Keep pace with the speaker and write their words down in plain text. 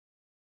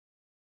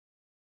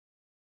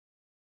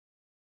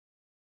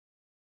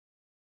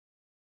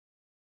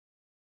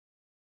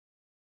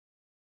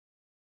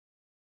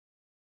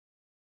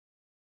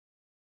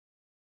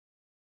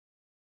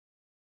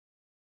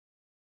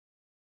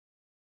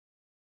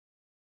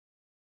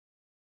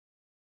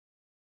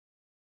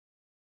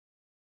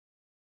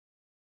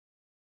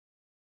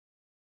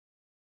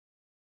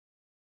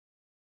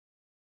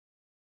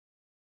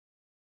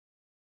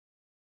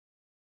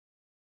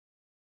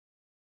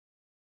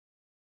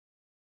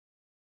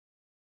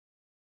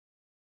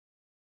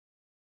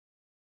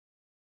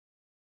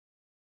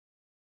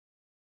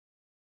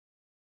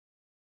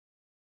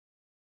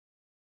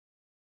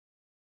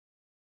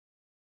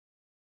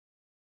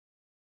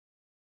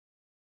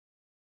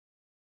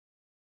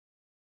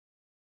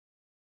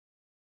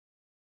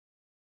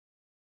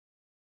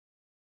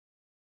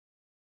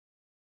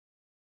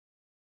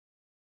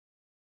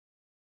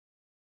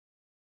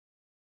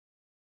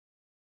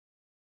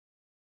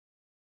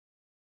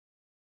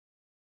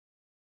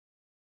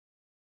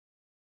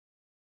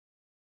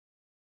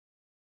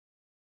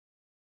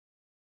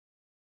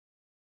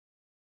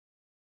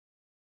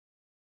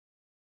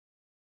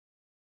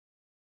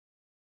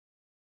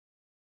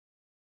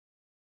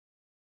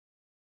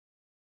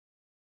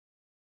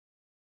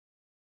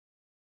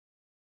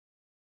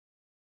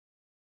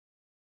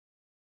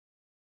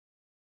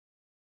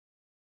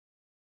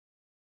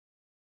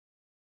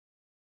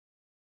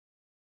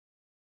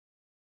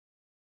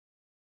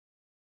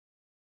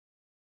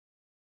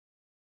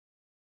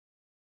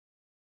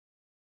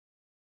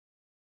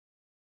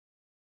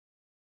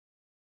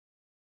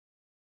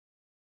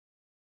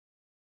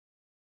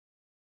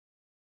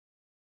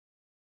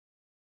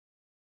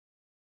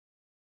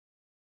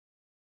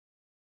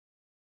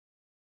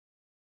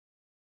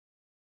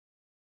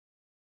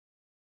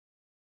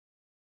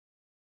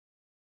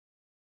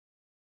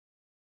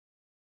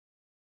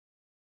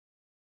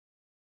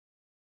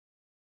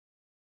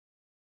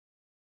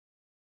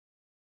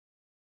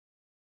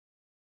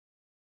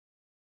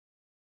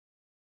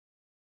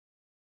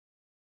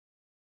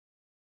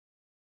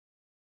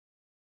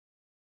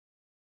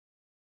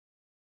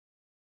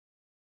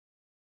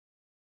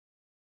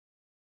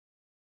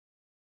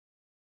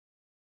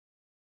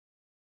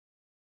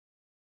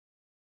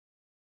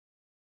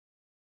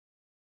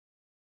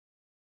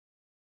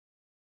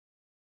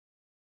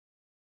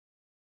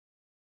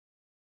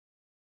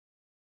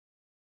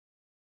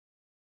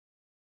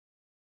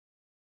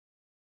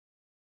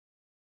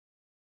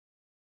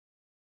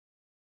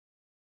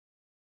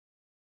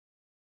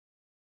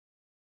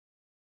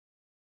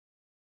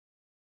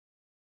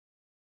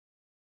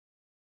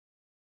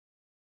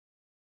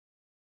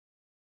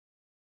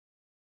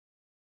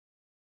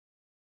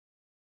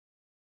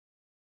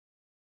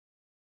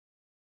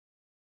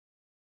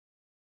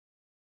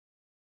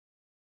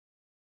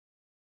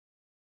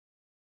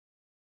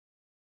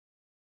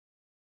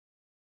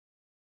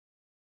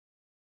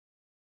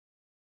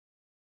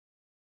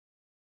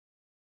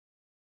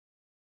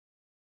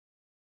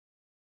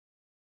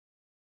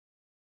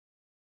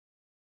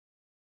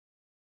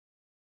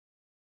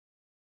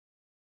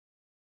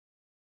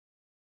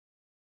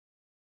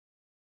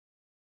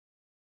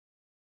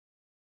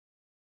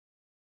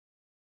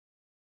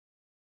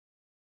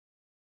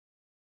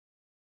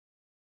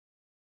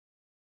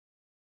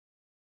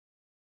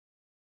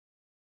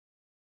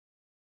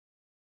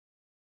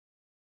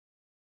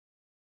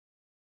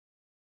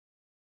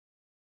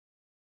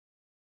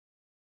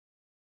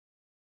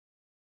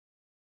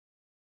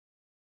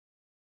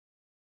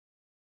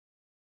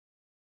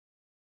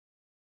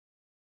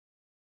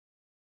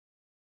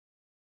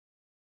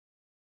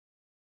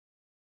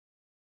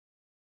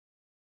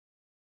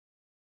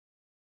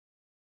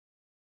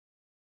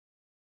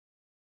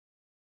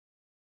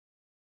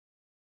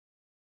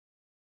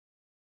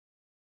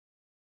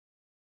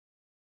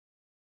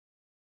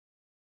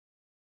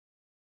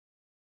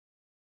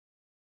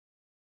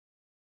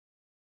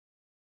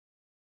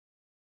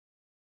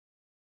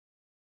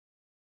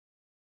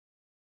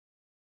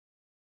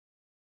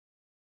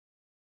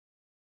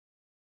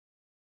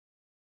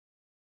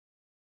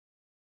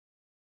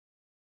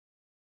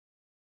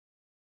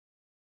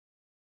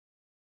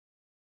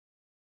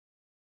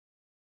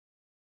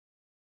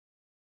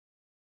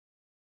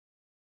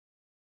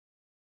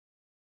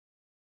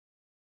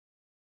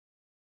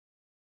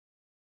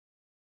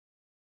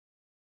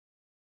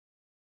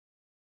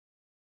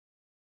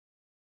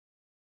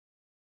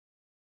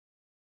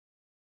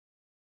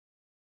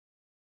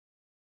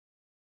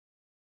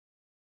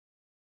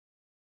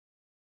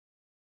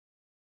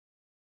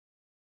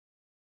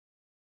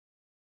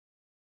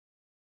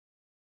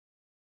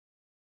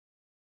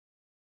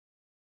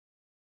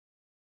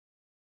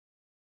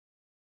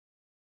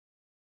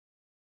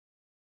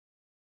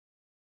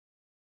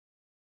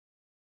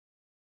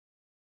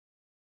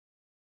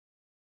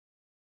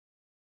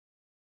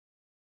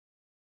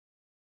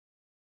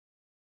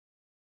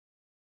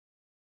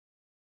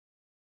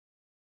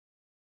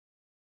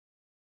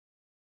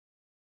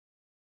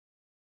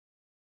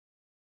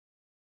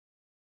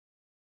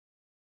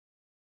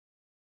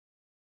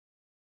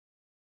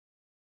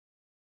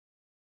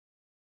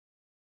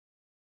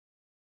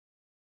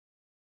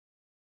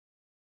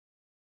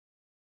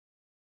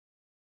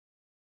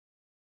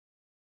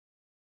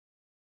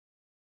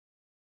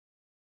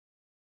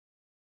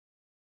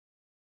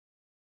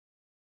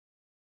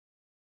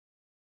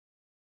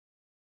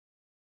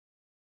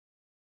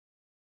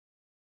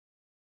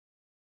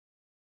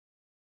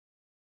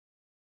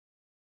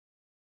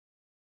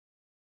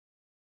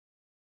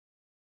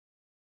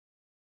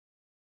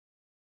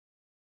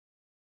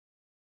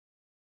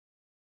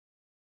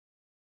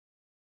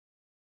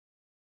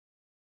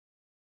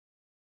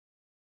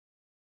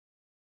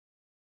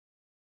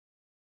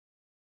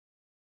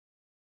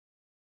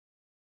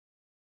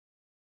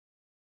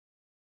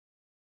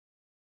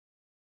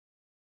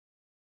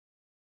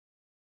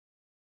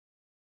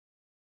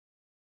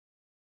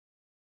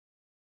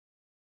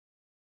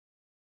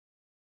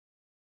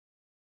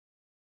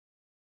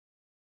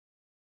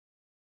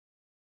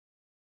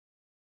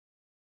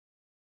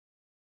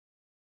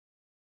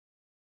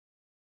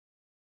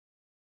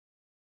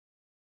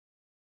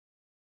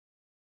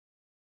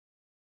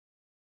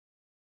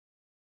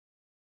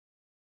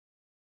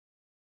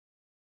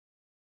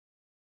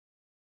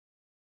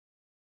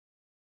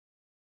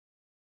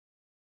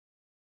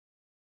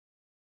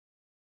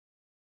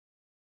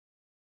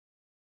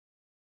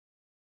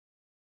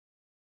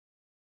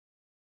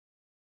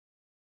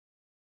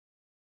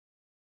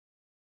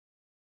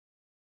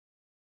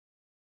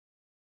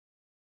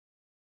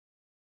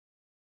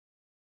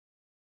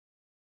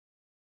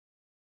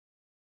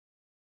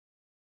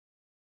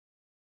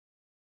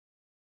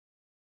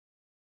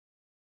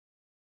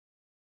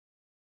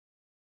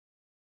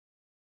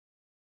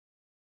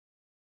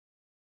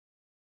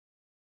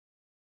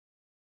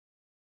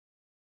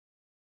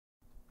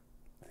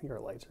I think our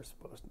lights are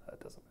supposed to, that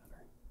doesn't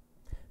matter.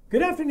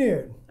 Good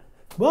afternoon.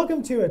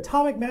 Welcome to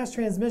Atomic Mass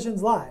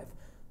Transmissions Live.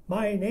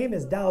 My name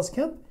is Dallas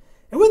Kemp,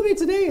 and with me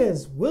today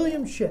is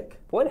William Schick.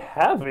 What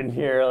happened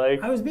here?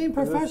 Like I was being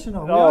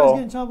professional. We always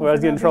get in trouble. I was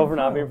getting in trouble for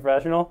not being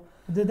professional.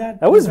 Did that?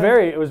 It was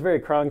very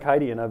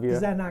Cronkitean of you.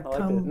 Does that not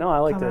come? It. No, I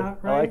liked it.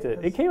 Out, right? I liked it.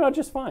 It came out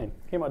just fine.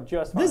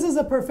 This is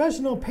a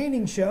professional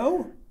painting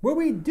show where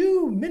we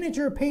do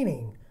miniature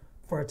painting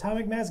for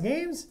Atomic Mass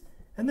Games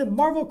and the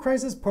Marvel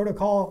Crisis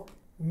Protocol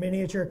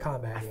miniature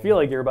combat. I feel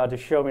like you're about to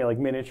show me like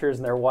miniatures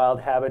in their wild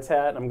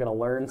habitat, and I'm gonna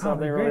learn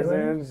something really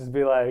soon. Just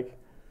be like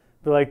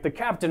the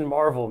Captain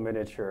Marvel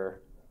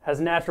miniature has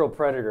natural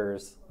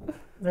predators.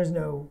 There's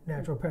no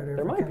natural predator.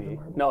 There for might Captain be.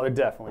 Marvel. No, there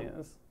definitely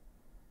is.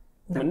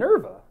 No.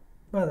 Minerva.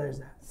 Well, there's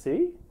that.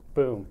 See?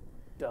 Boom.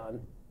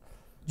 Done.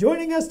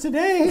 Joining us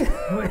today.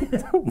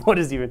 What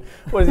is even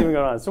going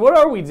on? So what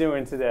are we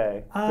doing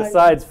today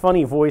besides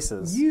funny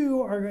voices?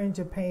 You are going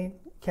to paint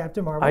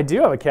Captain Marvel. I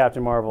do have a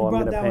Captain Marvel I'm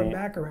going to paint. Brought that one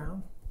back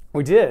around.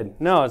 We did.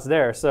 No, it's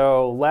there.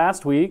 So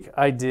last week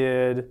I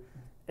did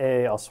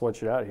I'll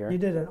switch it out here. You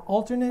did an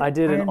alternate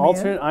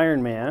alternate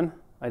Iron Man.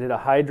 I did a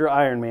Hydra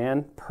Iron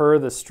Man per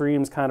the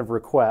stream's kind of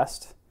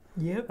request.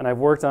 Yep. And I've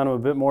worked on him a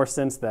bit more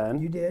since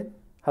then. You did.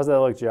 How's that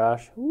look,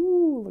 Josh?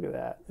 Ooh, look at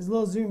that. It's a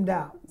little zoomed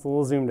out. It's a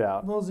little zoomed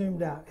out. A little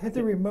zoomed out. Hit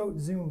the remote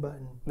zoom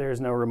button.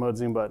 There's no remote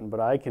zoom button, but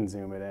I can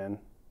zoom it in.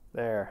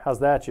 There. How's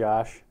that,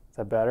 Josh? Is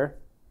that better?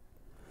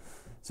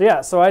 So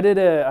yeah, so I did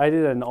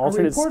an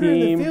alternate scheme. A reporter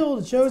in the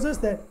field shows us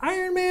that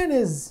Iron Man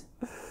is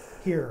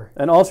here.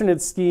 An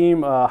alternate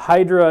scheme,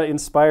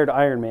 Hydra-inspired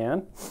Iron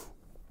Man.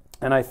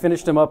 And I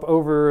finished him up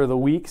over the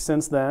week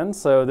since then.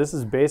 So this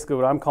is basically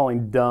what I'm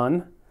calling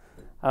done.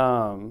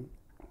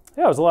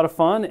 Yeah, it was a lot of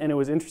fun and it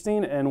was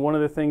interesting. And one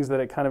of the things that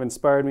it kind of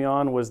inspired me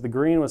on was the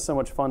green was so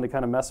much fun to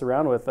kind of mess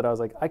around with that I was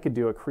like, I could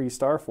do a Kree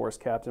Star Force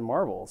Captain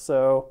Marvel.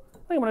 So I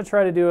think I'm going to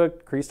try to do a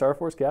Kree Star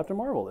Force Captain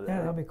Marvel today.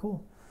 Yeah, that'd be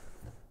cool.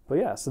 But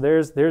yeah, so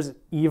there's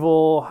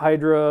evil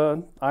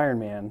Hydra Iron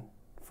Man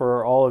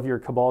for all of your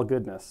Cabal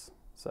goodness.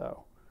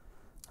 So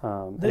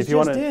this if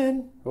you just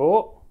in.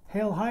 Oh,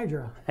 Hail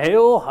Hydra.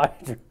 Hail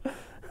Hydra.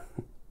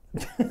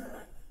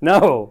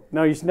 No,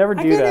 you should never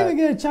do that. I couldn't even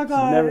get a chuckle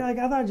out of it. Like,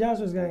 I thought Josh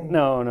was going.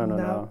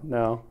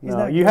 No.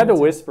 You had to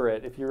whisper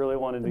it if you really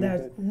wanted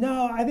to.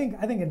 No, I think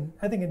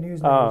a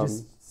newsman would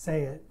just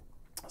say it.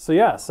 So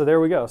yeah, so there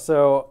we go.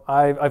 So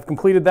I've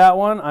completed that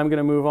one. I'm going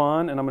to move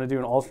on, and I'm going to do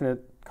an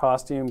alternate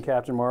costume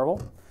Captain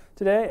Marvel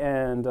today.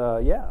 And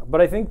yeah,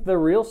 but I think the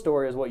real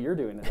story is what you're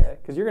doing today,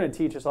 because you're going to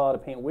teach us all how to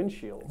paint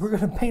windshields. We're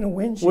going to paint a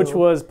windshield, which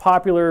was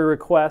popular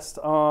request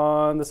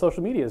on the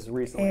social medias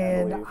recently.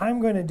 And I'm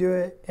going to do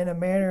it in a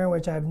manner in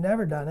which I've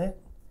never done it.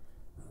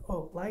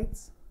 Oh,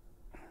 lights,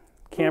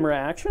 camera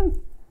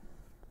action,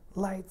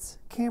 lights,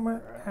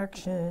 camera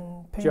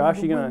action.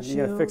 Josh, you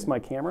gonna fix my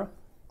camera?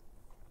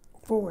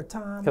 For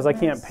time, because I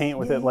can't paint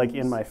with it like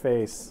in my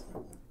face.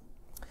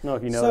 I don't know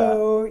if you know that.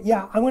 So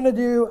yeah, I'm going to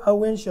do a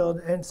windshield,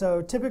 and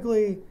so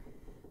typically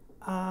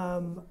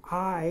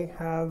I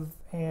have,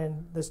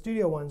 and the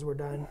studio ones were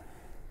done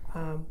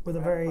with a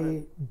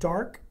very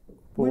dark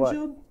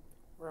windshield.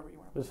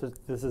 This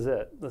is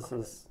it.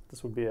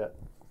 This would be it.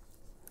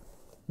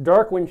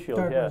 Dark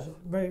windshield, yes.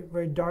 Very,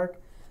 very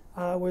dark,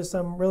 with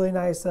some really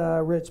nice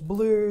rich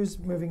blues,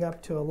 moving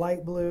up to a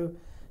light blue,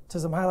 to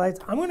some highlights.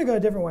 I'm going to go a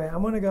different way.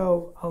 I'm going to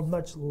go a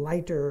much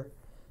lighter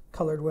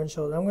colored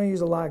windshield. I'm going to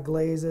use a lot of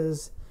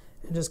glazes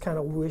and just kind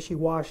of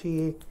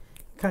wishy-washy,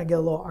 kind of get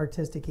a little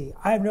artistic-y.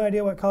 I have no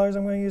idea what colors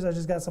I'm going to use. I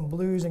just got some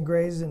blues and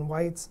grays and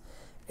whites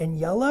and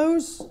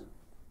yellows.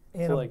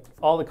 And so like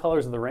all the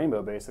colors of the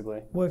rainbow,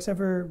 basically. Well, except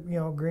for,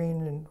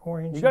 green and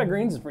orange. You got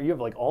greens in front. You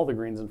have like all the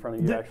greens in front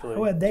of you, actually.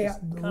 Well,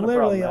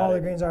 literally all the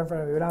greens are in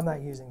front of me, but I'm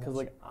not using them. Because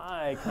like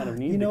I kind of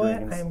need the greens. You know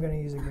what? I am going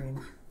to use a green.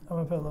 I'm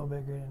going to put a little bit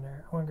of green in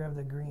there. I want to grab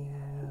the green.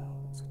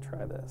 Let's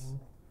try this.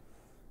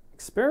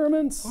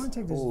 Experiments. I want to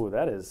take this. Ooh,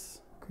 that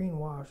is green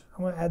wash.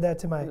 I'm going to add that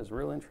to my. That is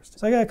real interesting.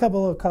 So I got a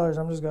couple of colors.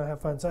 I'm just going to have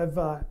fun.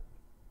 So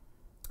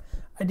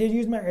I did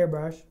use my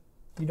airbrush.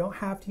 You don't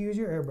have to use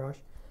your airbrush,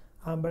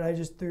 but I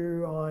just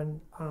threw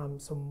on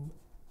some.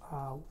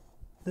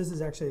 This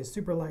is actually a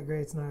super light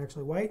gray. It's not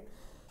actually white.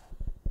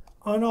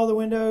 On all the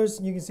windows,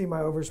 you can see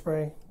my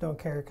overspray. Don't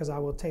care because I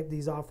will tape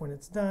these off when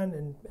it's done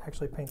and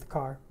actually paint the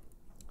car.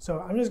 So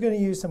I'm just going to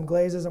use some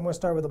glazes. I'm going to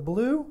start with a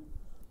blue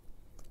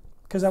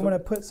because I'm going to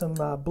put some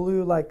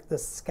blue like the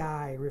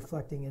sky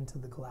reflecting into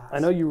the glass. I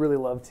know you really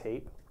love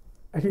tape,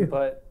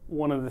 but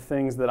one of the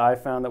things that I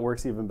found that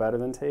works even better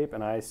than tape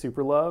and I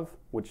super love,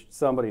 which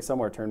somebody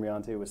somewhere turned me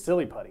on to, was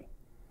silly putty.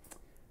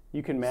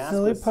 You can mask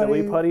with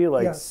silly putty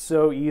like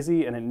so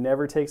easy, and it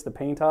never takes the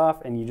paint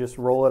off, and you just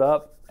roll it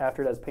up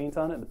after it has paint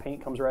on it. The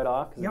paint comes right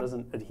off because it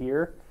doesn't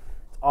adhere.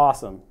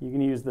 Awesome. You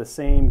can use the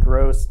same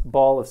gross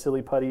ball of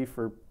silly putty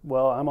for,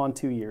 well, I'm on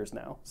 2 years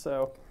now.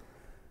 So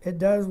it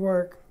does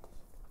work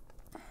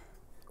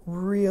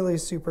really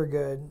super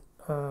good.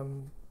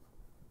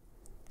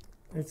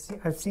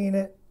 I've seen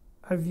it.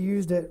 I've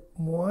used it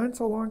once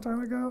a long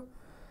time ago,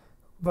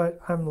 but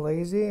I'm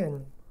lazy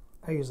and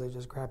I usually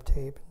just grab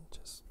tape and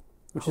just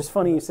Which is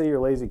funny you say you're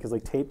lazy because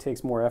like tape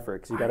takes more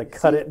effort because you got to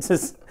cut it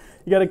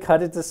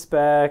to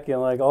spec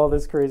and like all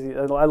this crazy.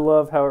 I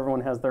love how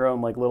everyone has their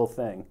own like little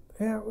thing.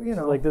 Yeah,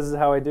 So, like this is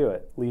how I do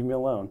it. Leave me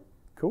alone.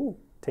 Cool.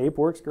 Tape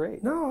works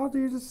great. No, I'll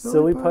do just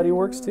silly putty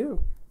works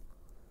too.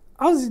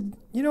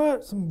 You know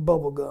what? Some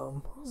bubble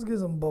gum. Let's get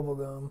some bubble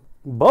gum.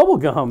 Bubble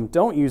gum.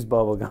 Don't use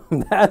bubble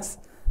gum.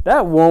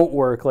 That won't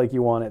work like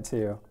you want it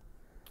to.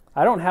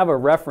 I don't have a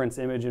reference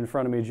image in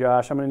front of me,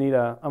 Josh. I'm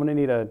gonna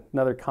need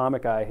another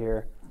comic eye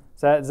here.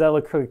 Does that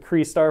look like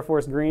Kree Star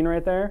Force green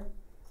right there?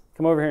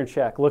 Come over here and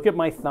check. Look at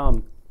my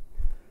thumb.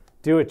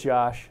 Do it,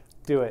 Josh.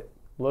 Do it.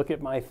 Look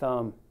at my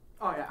thumb.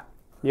 Oh yeah.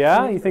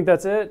 Yeah? You think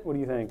that's it? What do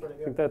you think?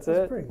 Think that's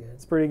it? Pretty good.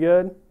 It's pretty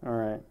good? All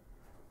right.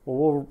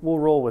 Well, we'll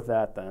roll with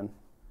that then.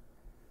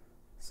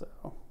 So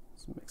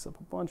let's mix up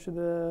a bunch of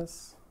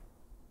this.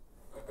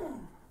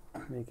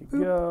 Make it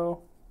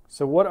go.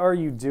 So what are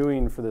you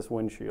doing for this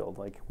windshield?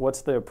 Like,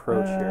 what's the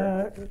approach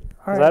here?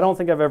 Because I don't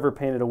think I've ever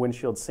painted a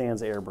windshield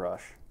sans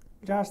airbrush.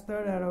 Josh,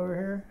 throw that over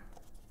here.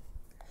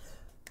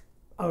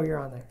 Oh, you're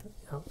on there.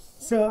 Oh.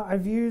 So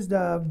I've used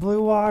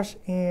blue wash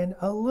and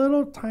a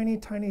little tiny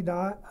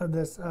dot of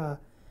this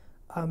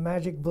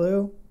magic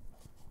blue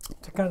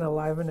to kind of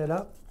liven it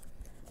up.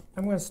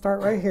 I'm going to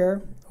start right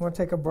here. I'm going to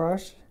take a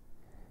brush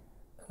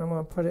and I'm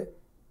going to put it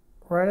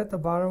right at the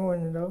bottom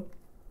window.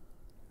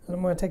 And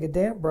I'm going to take a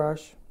damp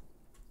brush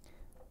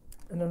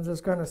and I'm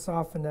just going to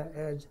soften that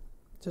edge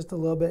just a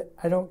little bit.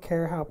 I don't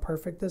care how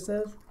perfect this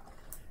is.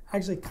 I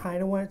actually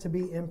kind of want it to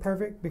be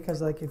imperfect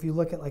because like if you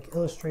look at like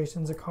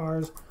illustrations of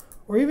cars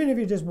or even if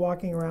you're just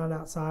walking around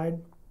outside,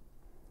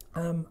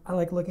 I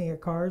like looking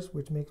at cars,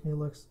 which makes me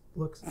look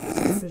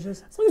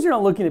suspicious. As long as you're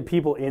not looking at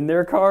people in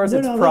their cars,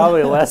 it's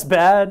probably less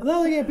bad. I'm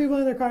not looking at people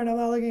in their car and I'm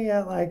not looking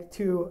at like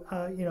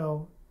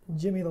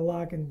Jimmy the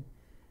Lock and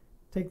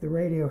take the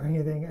radio or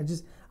anything.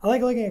 I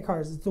like looking at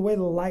cars. It's the way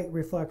the light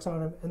reflects on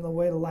them and the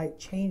way the light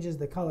changes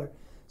the color.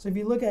 So if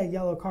you look at a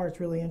yellow car,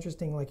 it's really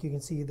interesting. Like you can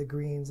see the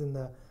greens and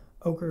the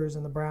ochres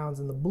and the browns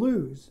and the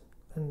blues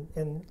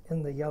in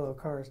the yellow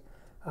cars.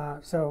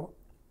 So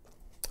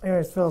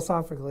anyways,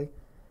 philosophically,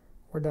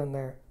 we're done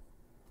there.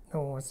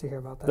 No one wants to hear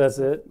about that. That's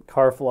it?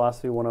 Car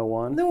Philosophy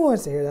 101? No one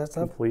wants to hear that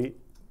stuff. Complete?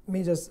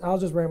 I'll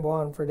just ramble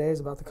on for days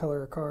about the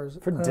color of cars.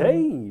 For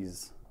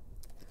days?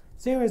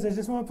 So anyways, I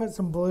just want to put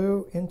some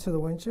blue into the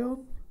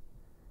windshield.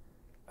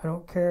 I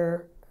don't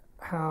care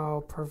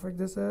how perfect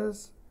this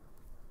is.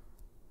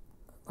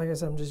 Like I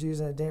said, I'm just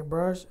using a damp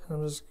brush and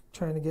I'm just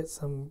trying to get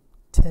some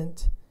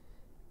tint,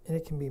 and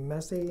it can be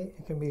messy.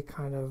 It can be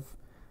kind of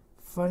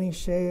funny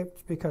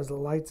shaped because the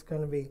light's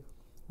going to be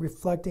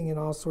reflecting in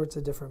all sorts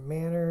of different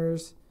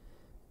manners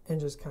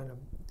and just kind of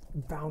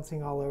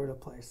bouncing all over the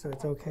place. So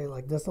it's okay.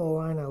 Like this little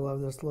line, I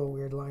love this little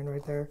weird line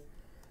right there.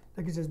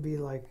 That could just be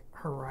like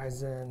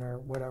horizon or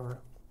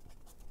whatever.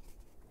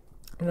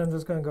 And I'm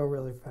just going to go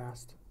really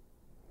fast.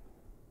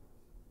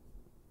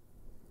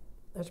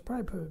 I should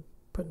probably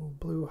putting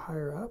blue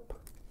higher up.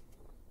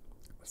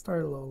 I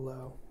started a little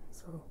low,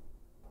 so.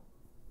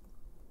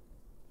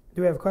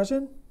 Do we have a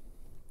question?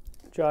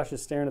 Josh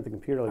is staring at the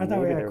computer like I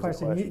thought we had a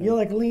question. You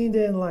like leaned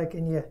in like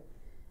and you.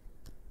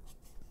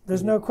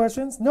 There's no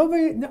questions?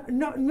 Nobody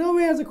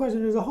has a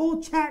question. There's a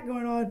whole chat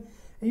going on,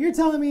 and you're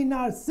telling me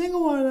not a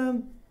single one of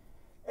them.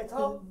 It's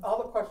all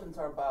the questions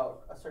are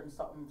about a certain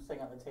something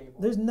on the table.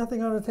 There's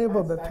nothing on the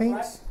table but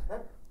paints.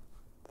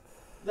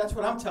 That's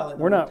what I'm telling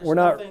you.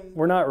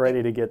 We're not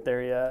ready to get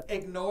there yet.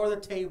 Ignore the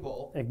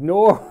table.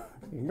 Ignore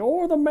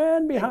the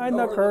man behind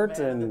the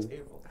curtain.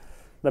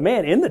 The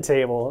man in the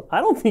table? I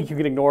don't think you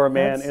can ignore a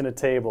man in a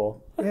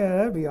table. Yeah,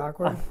 that'd be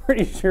awkward. I'm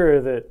pretty sure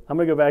that I'm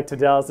going to go back to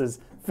Dallas's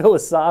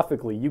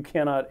philosophically, you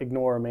cannot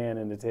ignore a man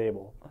in the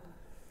table.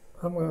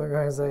 I'm going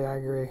to say I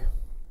agree.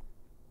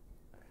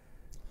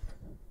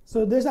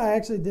 So this, I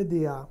actually did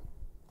the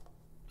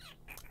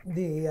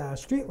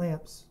street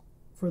lamps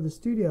for the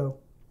studio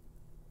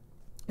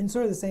in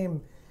sort of the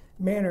same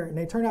manner, and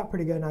they turned out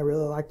pretty good, and I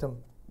really liked them.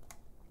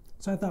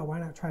 So I thought, why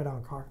not try it on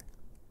a car?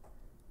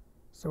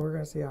 So we're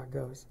going to see how it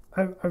goes.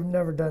 I've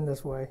never done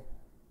this way.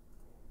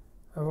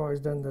 I've always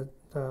done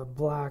the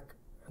black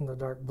and the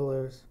dark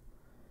blues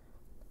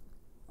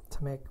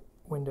to make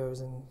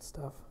windows and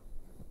stuff.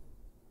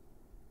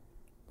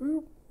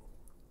 Boop.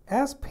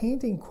 Ask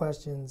painting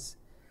questions,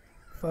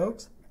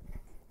 folks.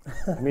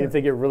 I mean, if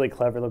they get really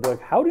clever, they'll be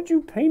like, how did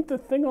you paint the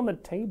thing on the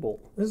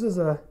table? This is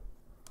a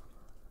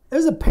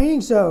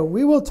painting show.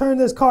 We will turn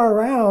this car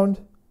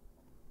around.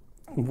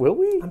 Will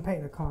we? I'm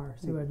painting a car.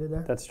 See what I did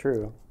there? That's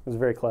true. It was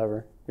very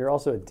clever. You're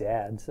also a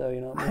dad, so you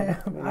know. I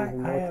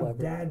have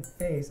dad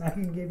face. I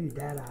can give you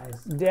dad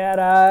eyes. Dad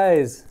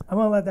eyes. I'm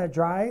gonna let that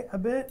dry a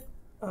bit.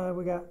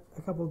 We got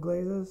a couple of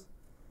glazes,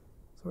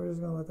 so we're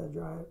just gonna let that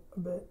dry a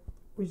bit.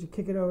 We should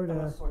kick it over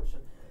to.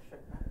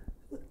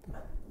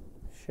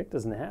 Schick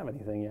doesn't have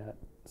anything yet,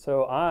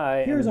 so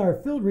Here's our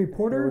field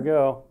reporter. Here we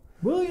go.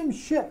 William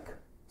Schick.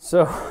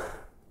 So,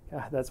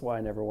 God, that's why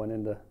I never went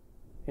into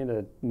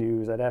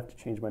news. I'd have to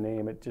change my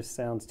name. It just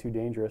sounds too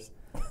dangerous.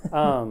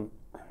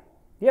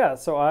 Yeah,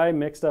 so I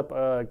mixed up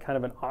kind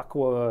of an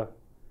aqua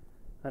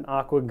an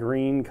aqua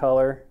green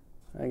color,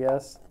 I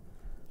guess,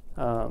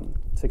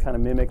 to kind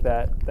of mimic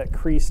that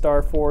Kree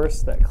Star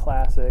Force, that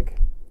classic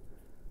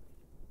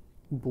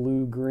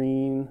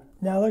blue-green.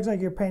 Now it looks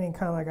like you're painting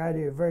kind of like I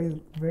do, very,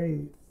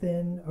 very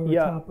thin over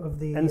top of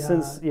the and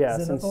since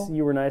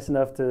you were nice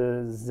enough to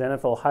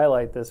zenithal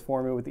highlight this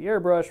for me with the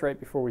airbrush right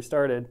before we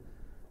started,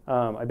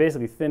 I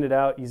basically thinned it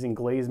out using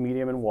glazed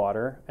medium and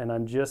water, and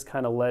I'm just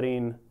kind of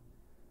letting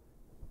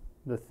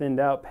the thinned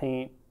out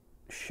paint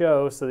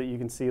show so that you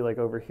can see, like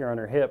over here on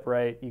her hip,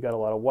 right, you got a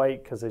lot of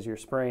white because as you're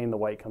spraying, the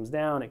white comes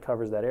down, it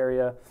covers that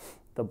area.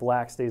 The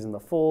black stays in the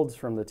folds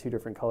from the two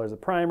different colors of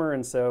primer,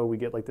 and so we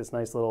get like this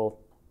nice little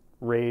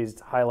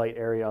raised highlight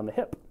area on the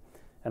hip.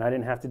 And I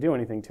didn't have to do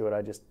anything to it.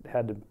 I just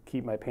had to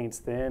keep my paints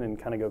thin and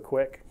kind of go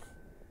quick.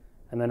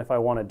 And then if I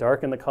want to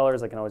darken the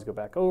colors, I can always go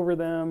back over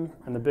them.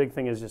 And the big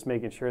thing is just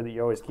making sure that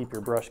you always keep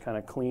your brush kind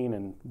of clean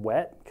and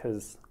wet,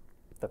 because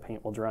the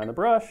paint will dry on the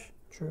brush.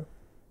 True.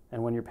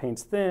 And when your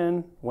paint's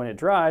thin, when it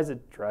dries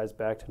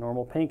back to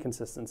normal paint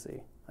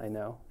consistency. I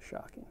know,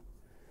 shocking.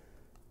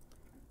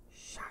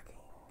 Shocking.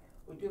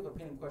 We do have a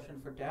painting question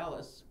for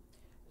Dallas.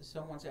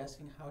 Someone's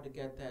asking how to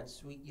get that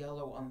sweet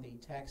yellow on the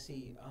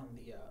taxi on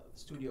the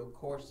studio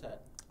core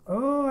set.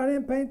 Oh, I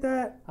didn't paint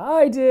that.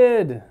 I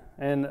did.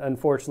 And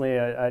unfortunately,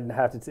 I'd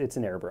have to, it's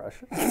an airbrush.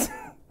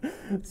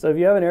 So if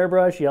you have an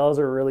airbrush, yellows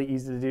are really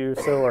easy to do.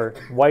 So are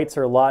whites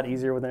are a lot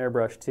easier with an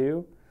airbrush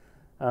too.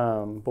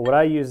 But what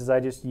I use is I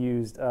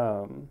used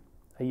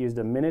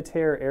a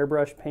Minotaur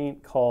airbrush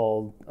paint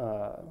called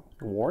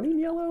warning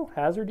yellow,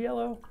 hazard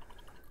yellow,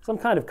 some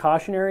kind of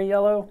cautionary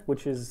yellow,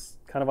 which is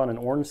kind of on an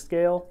orange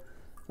scale.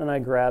 Then I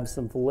grabbed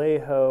some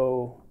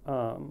Vallejo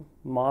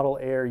Model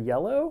Air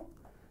yellow,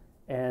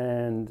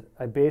 and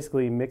I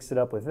basically mixed it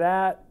up with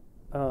that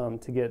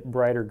to get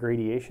brighter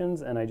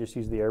gradations, and I just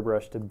used the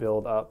airbrush to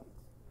build up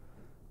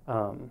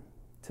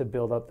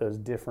those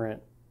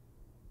different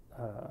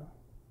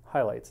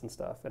highlights and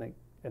stuff, and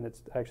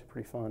it's actually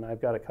pretty fun.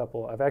 I've got a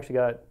couple. I've actually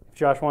got, if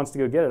Josh wants to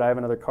go get it, I have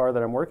another car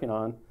that I'm working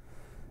on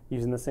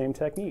using the same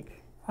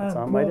technique. It's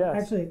on my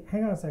desk. Actually,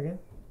 hang on a second.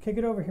 Kick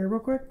it over here real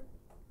quick.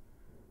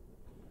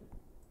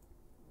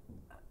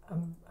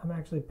 I'm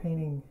actually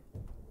painting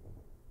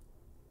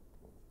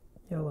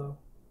yellow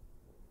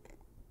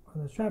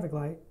on this traffic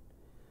light.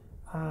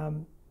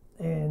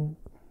 And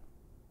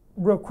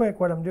real quick,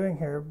 what I'm doing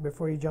here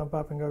before you jump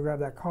up and go grab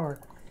that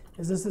car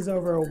is this is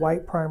over a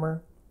white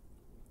primer,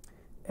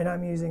 and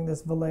I'm using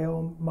this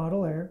Vallejo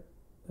Model Air.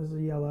 This is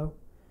a yellow,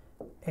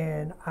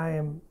 and I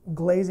am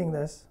glazing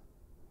this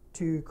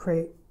to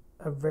create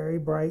a very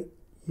bright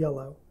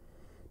yellow.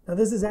 Now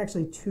this is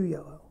actually too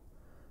yellow.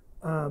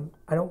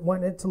 I don't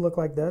want it to look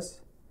like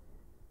this,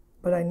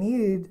 but I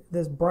needed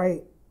this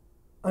bright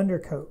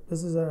undercoat.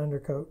 This is an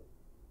undercoat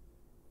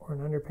or an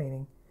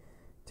underpainting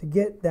to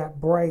get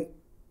that bright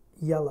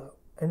yellow.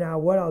 And now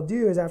what I'll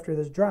do is after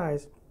this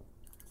dries,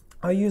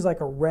 I'll use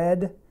like a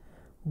red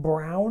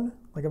brown,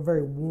 like a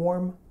very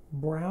warm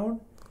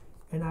brown,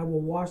 and I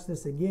will wash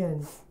this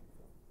again,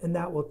 and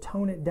that will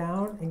tone it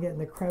down and get in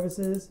the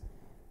crevices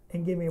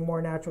and give me a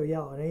more natural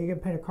yellow. Now you can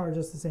paint a car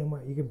just the same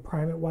way. You can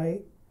prime it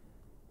white,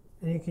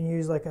 and you can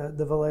use like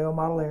the Vallejo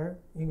Model Air.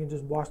 You can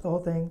just wash the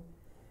whole thing,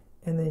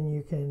 and then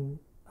you can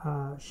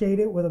shade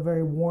it with a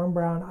very warm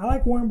brown. I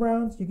like warm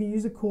browns. You can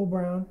use a cool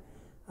brown.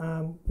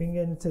 We can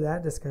get into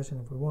that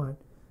discussion if we want.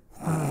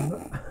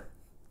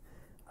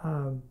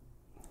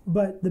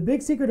 But the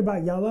big secret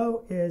about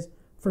yellow is,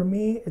 for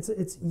me,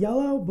 it's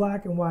yellow,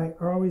 black, and white,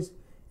 are always,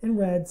 in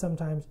red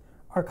sometimes,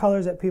 are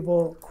colors that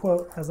people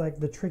quote as like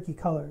the tricky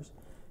colors.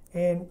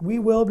 And we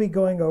will be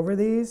going over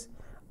these.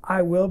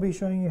 I will be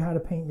showing you how to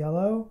paint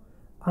yellow.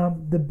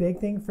 The big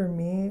thing for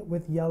me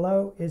with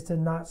yellow is to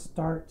not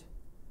start,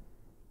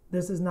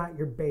 this is not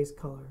your base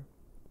color.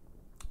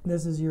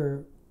 This is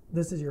your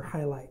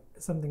highlight,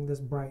 something this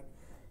bright.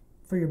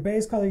 For your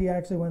base color, you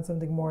actually want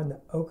something more in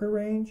the ochre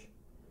range.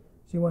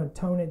 So you want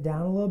to tone it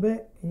down a little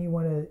bit, and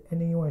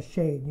then you want to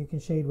shade. You can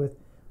shade with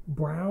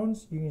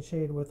browns, you can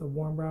shade with a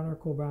warm brown or a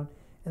cool brown,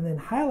 and then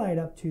highlight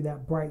up to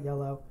that bright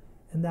yellow,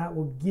 and that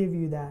will give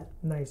you that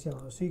nice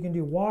yellow. So you can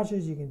do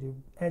washes, you can do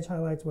edge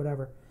highlights,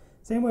 whatever.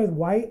 Same way with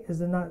white, is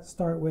to not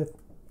start with,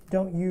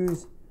 don't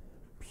use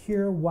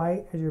pure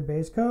white as your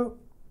base coat.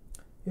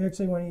 You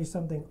actually want to use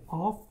something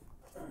off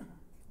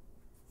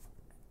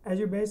as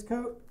your base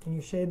coat, and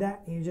you shade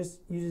that, and you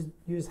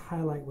just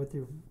highlight with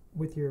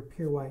your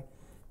pure white,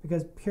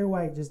 because pure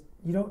white, just,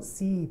 you don't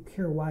see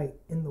pure white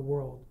in the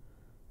world.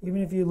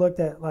 Even if you looked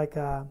at like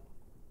I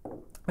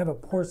have a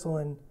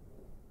porcelain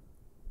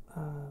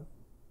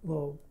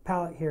little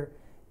palette here.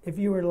 If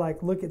you were to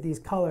like look at these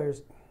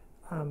colors,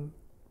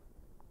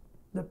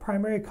 the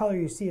primary color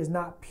you see is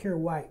not pure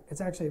white.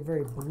 It's actually a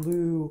very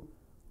blue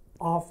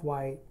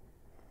off-white.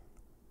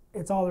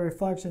 It's all the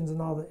reflections and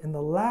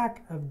the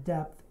lack of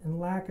depth and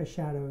lack of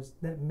shadows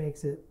that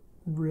makes it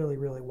really,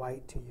 really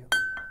white to you.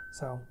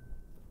 So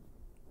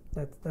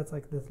that's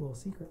like this little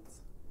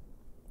secrets.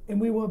 And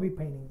we will be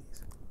painting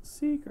these.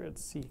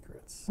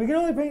 Secrets. We can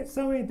only paint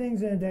so many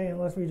things in a day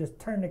unless we just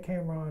turn the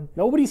camera on.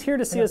 Nobody's here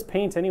to see us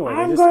paint anyway.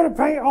 I'm going to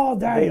paint all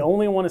day. They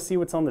only want to see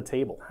what's on the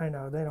table. I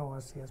know, they don't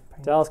want to see us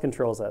paint. Dallas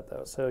controls that,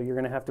 though, so you're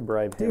going to have to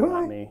bribe him, Do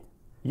not I? me.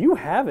 You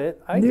have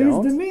it. I News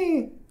don't. to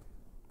me.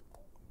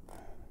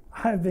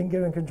 I've been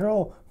given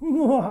control.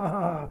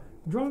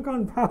 Drunk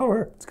on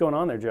power. What's going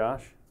on there,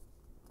 Josh?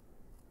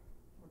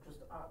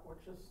 We're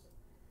just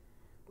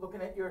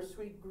looking at your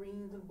sweet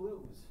greens and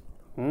blues.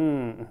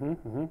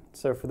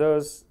 So for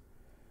those,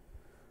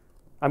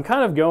 I'm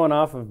kind of going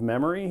off of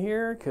memory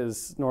here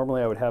because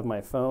normally I would have my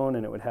phone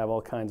and it would have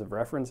all kinds of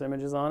reference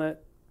images on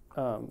it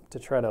to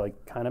try to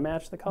like kind of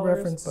match the colors.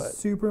 Reference is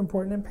super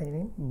important in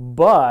painting.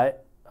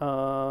 But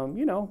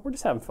you know, we're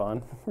just having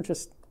fun. We're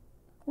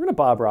gonna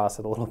Bob Ross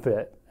it a little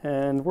bit,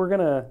 and we're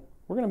gonna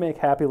make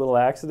happy little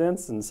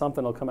accidents, and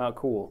something will come out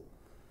cool.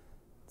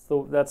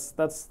 So that's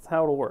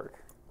how it'll work.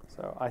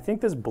 So I think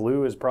this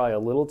blue is probably a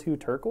little too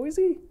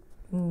turquoisey.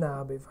 No,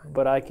 I'll be fine.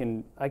 But I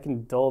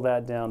can dull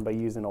that down by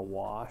using a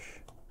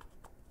wash,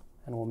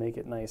 and we'll make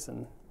it nice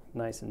and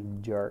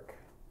dark.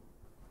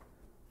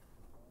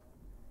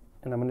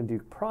 And I'm going to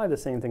do probably the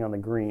same thing on the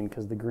green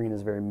because the green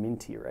is very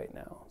minty right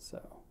now.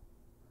 So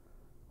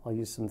I'll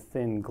use some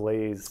thin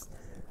glaze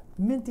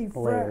Minty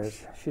layers.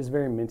 fresh. She's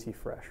very minty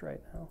fresh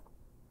right now.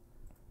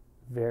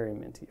 Very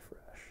minty fresh.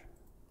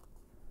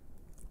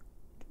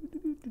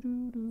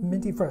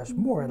 Minty fresh.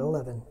 More at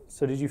 11.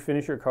 So did you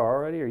finish your car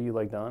already? Are you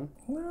like done?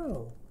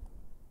 No.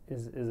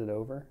 Is it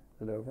over?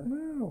 Is it over?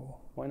 No.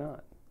 Why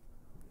not?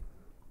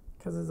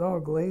 Because it's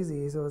all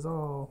glazy, so it's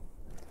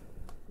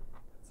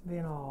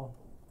being all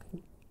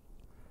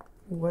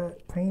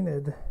wet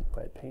painted.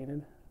 Wet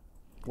painted?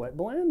 Wet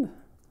blend?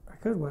 I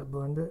could wet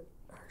blend it,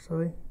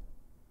 actually.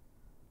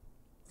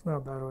 It's not a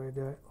bad way to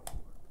do it.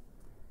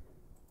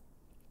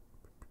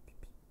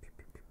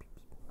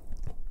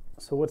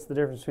 So what's the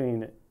difference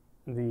between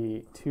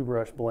the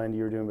two-brush blend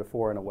you were doing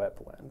before and a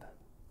wet blend?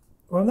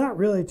 Well, I'm not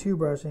really two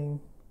brushing.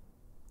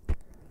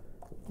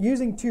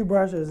 Using two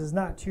brushes is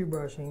not two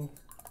brushing.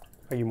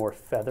 Are you more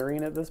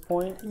feathering at this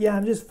point? Yeah,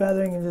 I'm just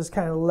feathering and just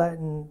kind of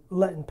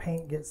letting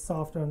paint get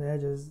soft on the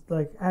edges.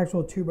 Like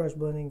actual two brush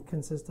blending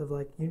consists of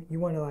like you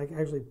want to like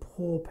actually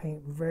pull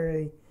paint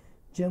very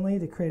gently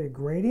to create a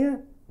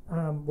gradient.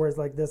 Whereas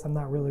like this, I'm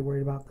not really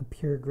worried about the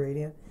pure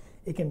gradient.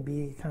 It can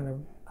be kind of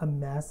a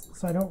mess,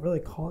 so I don't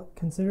really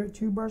consider it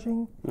two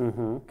brushing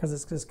because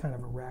it's just kind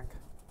of a wreck.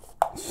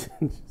 It's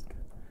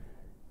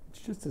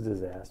just a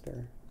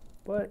disaster,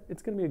 but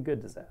it's going to be a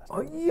good disaster.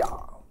 Oh yeah.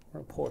 We're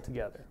going to pull it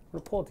together.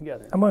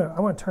 I'm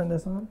gonna turn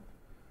this on.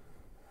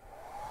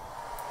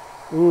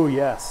 Ooh,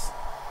 yes.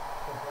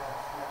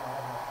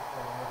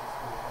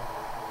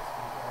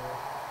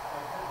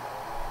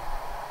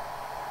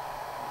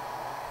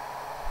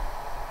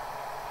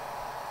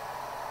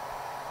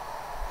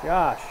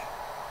 Josh,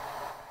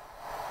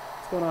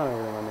 what's going on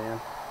over there, my man?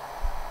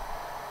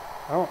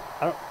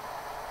 I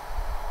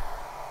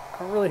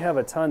don't really have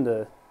a ton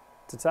to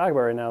talk about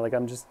right now. Like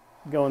I'm just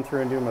going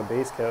through and doing my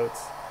base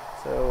coats.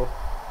 So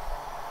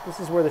this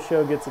is where the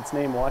show gets its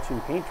name,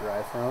 Watching Paint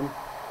Dry, from.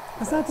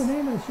 That's not the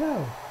name of the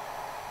show.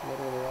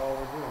 Literally all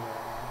we're doing right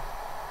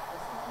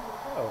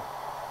now.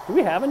 Oh, do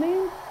we have a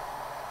name?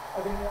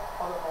 Are there any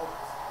other alt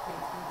paint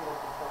schemes you like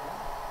to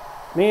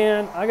try?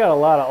 Man, I got a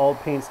lot of alt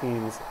paint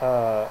schemes.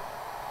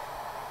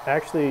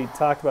 Actually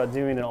talked about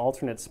doing an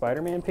alternate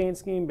Spider-Man paint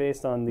scheme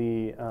based on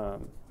the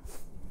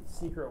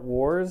Secret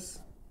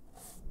Wars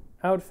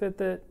outfit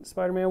that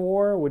Spider-Man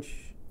wore,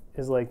 which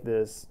is like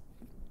this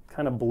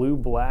kind of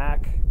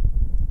blue-black.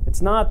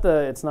 It's not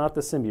the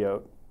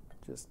symbiote,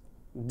 just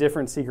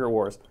different Secret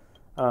Wars.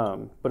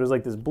 But it was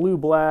like this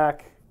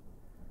blue-black,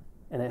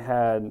 and it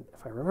had,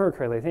 if I remember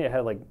correctly, I think it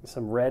had like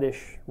some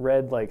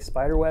red like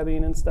spider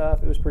webbing and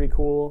stuff. It was pretty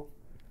cool.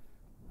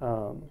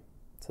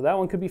 So that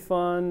one could be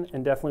fun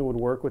and definitely would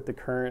work with the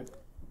current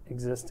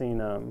existing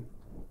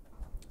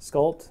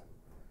sculpt.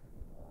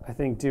 I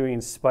think doing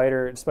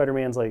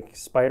Spider-Man's like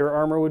spider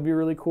armor would be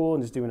really cool,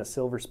 and just doing a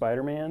silver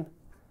Spider-Man.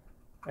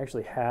 I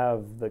actually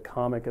have the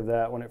comic of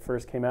that when it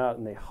first came out,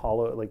 and it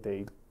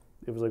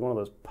was like one of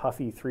those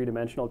puffy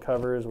three-dimensional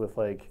covers with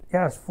like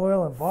Yeah, it's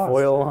foil and box.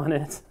 foil on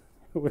it.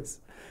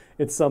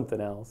 It's something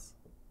else.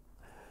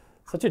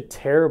 Such a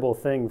terrible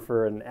thing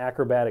for an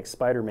acrobatic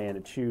Spider-Man to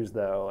choose,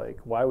 though. Like,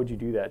 why would you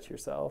do that to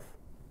yourself?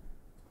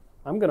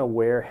 I'm going to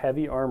wear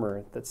heavy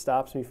armor that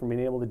stops me from being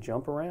able to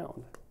jump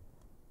around.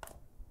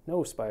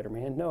 No,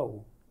 Spider-Man,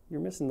 no. You're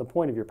missing the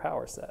point of your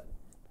power set.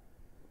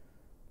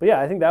 But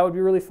yeah, I think that would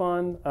be really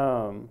fun.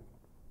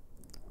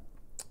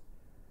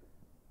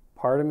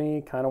 Part of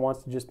me kind of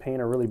wants to just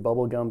paint a really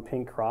bubblegum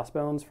pink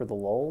crossbones for the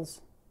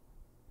lulz.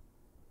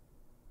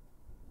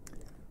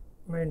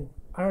 I mean,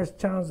 I was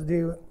challenged to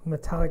do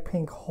metallic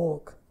pink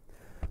Hulk.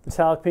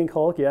 Metallic pink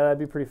Hulk, yeah, that'd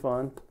be pretty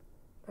fun.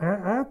 I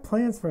have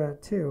plans for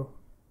that too.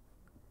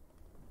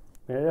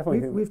 Yeah,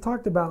 definitely. We've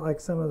talked about like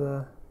some of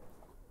the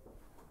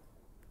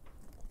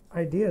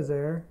ideas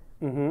there.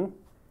 Mm-hmm.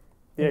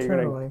 Yeah,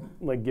 internally. you're gonna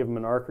like give him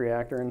an arc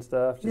reactor and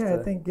stuff. Yeah, I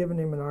think giving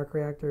him an arc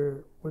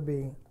reactor would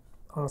be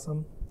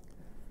awesome.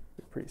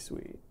 Pretty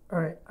sweet. All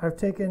right, I've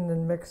taken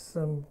and mixed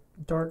some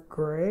dark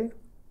gray,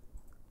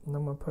 and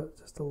I'm gonna put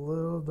just a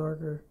little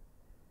darker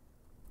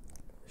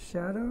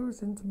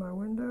shadows into my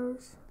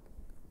windows.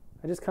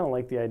 I just kind of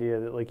like the idea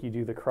that like you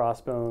do the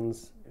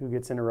Crossbones who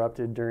gets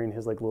interrupted during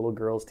his like little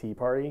girl's tea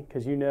party,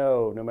 because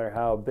no matter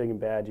how big and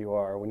bad you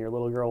are, when your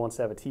little girl wants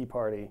to have a tea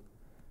party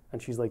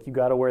and she's like, you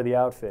got to wear the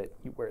outfit,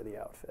 you wear the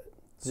outfit.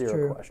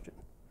 Zero question.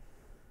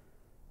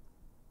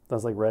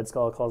 That's like Red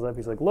Skull calls up,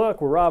 he's like,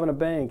 look, we're robbing a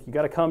bank, you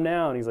got to come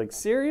now. And he's like,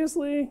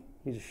 seriously?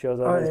 He just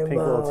shows up in his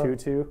pink little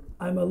tutu.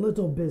 I'm a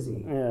little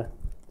busy. Yeah,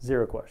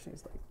 zero question.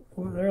 He's like,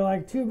 well, they're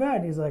like, too bad.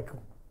 And he's like,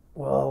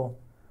 well,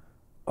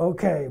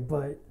 okay,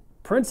 but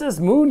Princess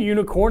Moon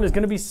Unicorn is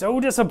going to be so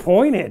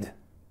disappointed.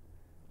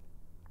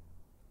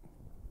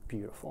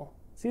 Beautiful.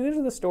 See, these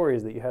are the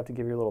stories that you have to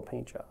give your little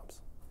paint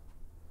jobs.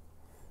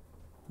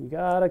 You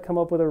got to come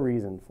up with a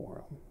reason for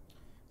them.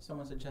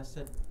 Someone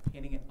suggested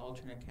painting an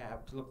alternate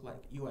cap to look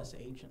like U.S.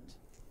 agent.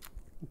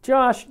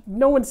 Josh,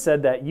 no one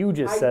said that. You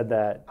just said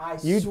that. I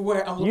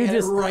swear, I'm looking at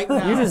it right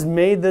now. You just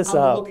made this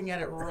up. I'm looking at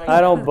it right now.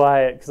 I don't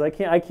buy it because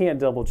I can't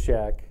double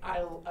check.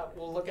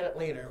 We'll look at it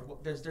later.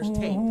 There's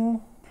tape.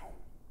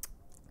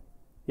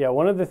 Yeah,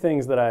 one of the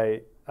things that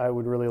I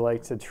would really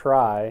like to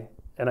try,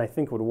 and I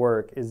think would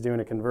work, is doing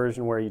a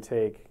conversion where you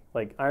take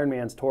like Iron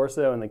Man's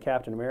torso and the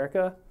Captain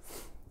America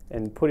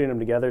and putting them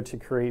together to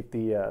create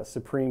the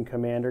Supreme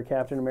Commander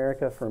Captain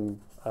America from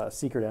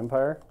Secret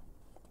Empire.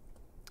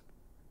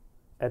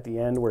 At the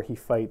end where he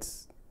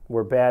fights,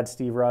 where bad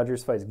Steve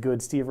Rogers fights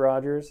good Steve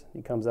Rogers.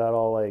 He comes out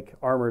all like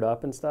armored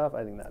up and stuff.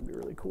 I think that'd be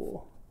really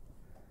cool.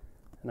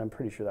 And I'm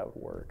pretty sure that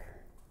would work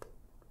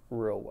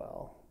real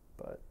well,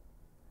 but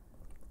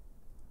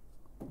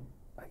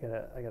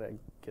I gotta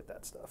get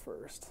that stuff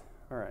first.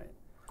 All right.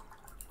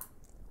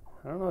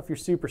 I don't know if you're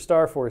super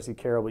Star Force-y,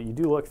 Carol, but you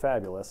do look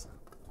fabulous.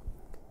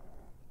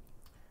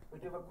 We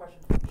do have a question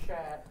from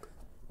chat.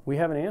 We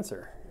have an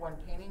answer. When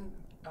painting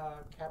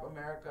Captain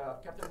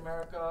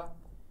America,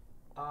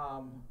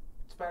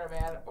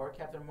 Spider-Man, or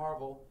Captain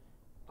Marvel,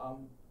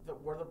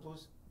 what are the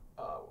blues?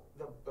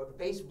 The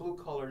base blue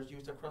colors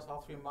used across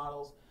all three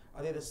models,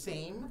 are they the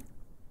same,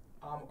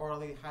 or are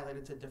they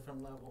highlighted to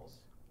different levels?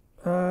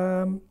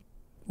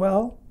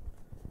 Well,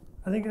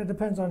 I think it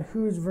depends on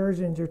whose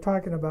versions you're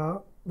talking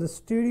about. The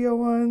studio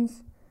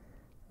ones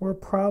were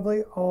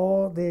probably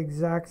all the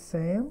exact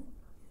same.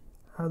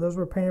 Those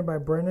were painted by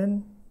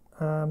Brennan.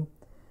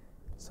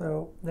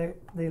 So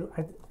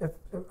if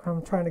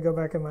I'm trying to go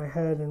back in my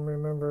head and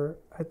remember,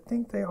 I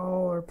think they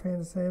all are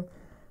painted the same.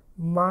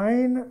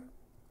 Mine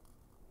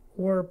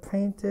were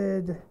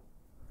painted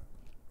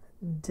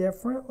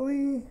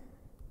differently.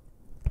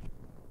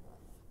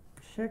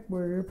 Check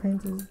were your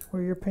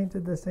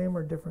painted the same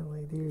or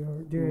differently? Do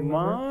you remember?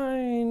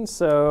 Mine,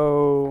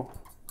 so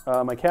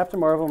my Captain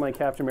Marvel and my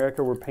Captain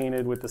America were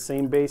painted with the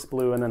same base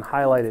blue and then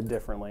highlighted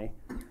differently.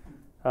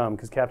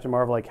 Because Captain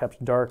Marvel I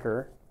kept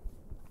darker.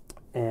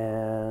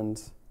 And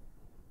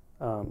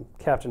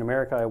Captain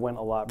America, I went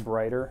a lot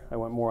brighter. I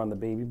went more on the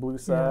baby blue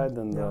side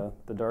than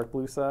the dark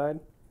blue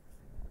side.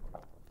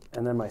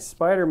 And then my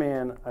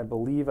Spider-Man, I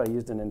believe I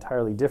used an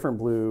entirely different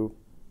blue,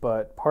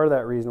 but part of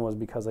that reason was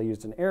because I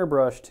used an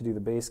airbrush to do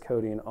the base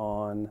coating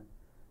on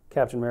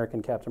Captain America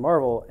and Captain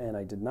Marvel, and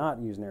I did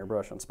not use an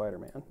airbrush on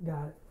Spider-Man.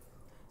 Got it.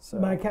 So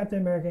my Captain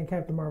America and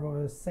Captain Marvel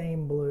are the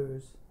same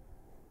blues.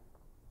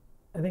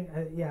 I think,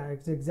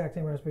 it's the exact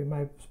same recipe.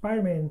 My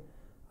Spider-Man,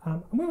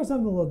 I'm going with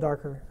something a little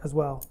darker as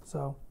well,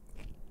 so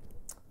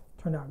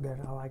turned out good.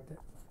 I liked it.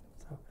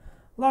 So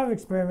a lot of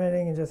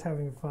experimenting and just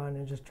having fun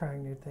and just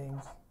trying new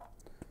things.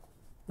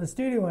 The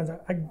studio ones,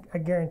 I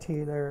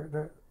guarantee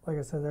they're like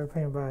I said, they're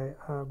painted by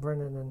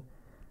Brendan, and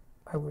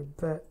I would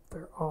bet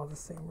they're all the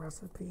same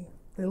recipe.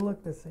 They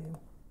look the same.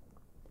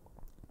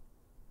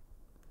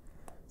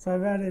 So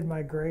I've added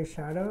my gray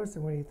shadows,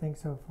 and what do you think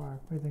so far?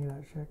 What do you think of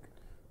that, Chick?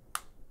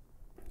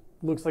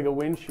 looks like a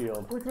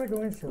windshield. Looks like a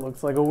windshield.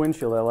 Looks like a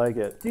windshield. I like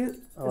it.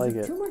 I like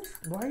it. Too much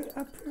white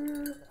up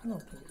here? I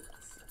don't think it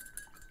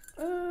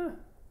is.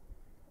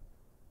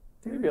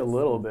 Maybe a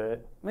little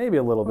bit. Maybe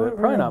a little bit.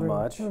 Probably not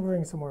much. We'll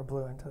bring some more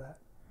blue into that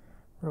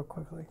real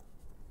quickly.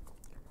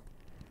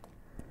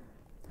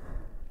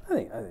 I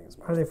think it's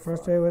much. Are they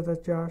frustrated with us,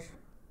 Josh?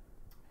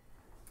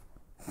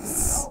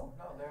 No,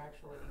 they're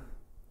actually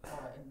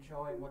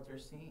enjoying what they're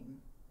seeing.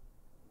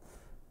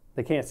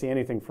 They can't see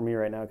anything from me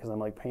right now because I'm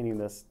like painting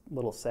this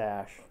little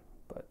sash,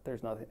 but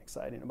there's nothing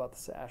exciting about the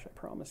sash, I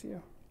promise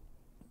you.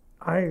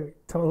 I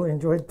totally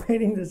enjoyed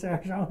painting the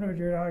sash. I don't know what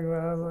you're talking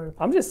about. I was like,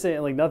 I'm just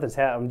saying, like, nothing's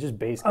happening. I'm just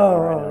base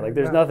coloring right now. Like,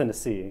 there's nothing to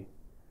see.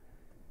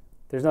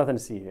 There's nothing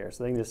to see here.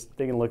 So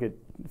they can look at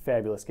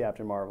fabulous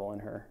Captain Marvel in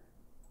her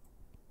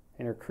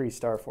Kree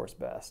Star Force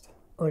best.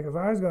 Like, if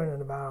I was going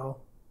into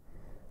battle,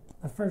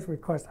 the first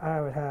request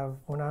I would have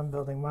when I'm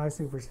building my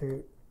super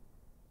suit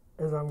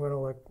is I'm going to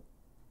look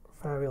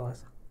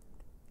fabulous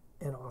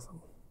and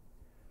awesome.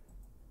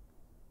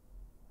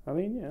 I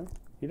mean, yeah.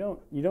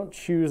 You don't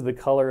choose the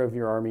color of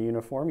your army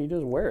uniform, you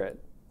just wear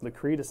it. The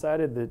Kree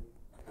decided that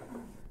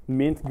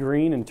mint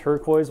green and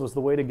turquoise was the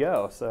way to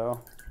go,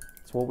 so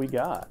It's what we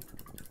got.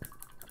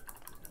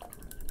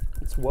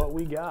 It's what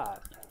we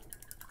got.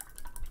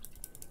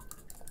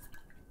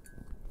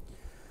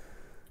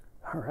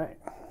 All right.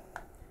 All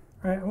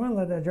right, I'm going to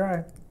let that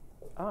dry.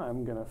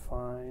 I'm going to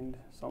find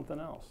something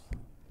else.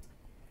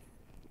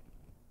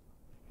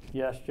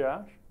 Yes,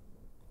 Josh?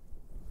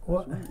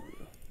 What? I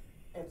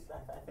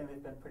think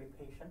they've been pretty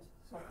patient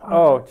so far.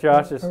 Oh,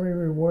 Josh is... Are we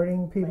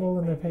rewarding people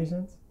with their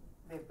patience?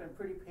 They've been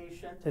pretty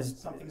patient. And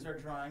some things are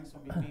drying, so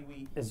maybe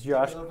we is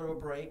Josh, take a little bit of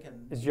a break.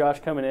 And is Josh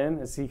coming in?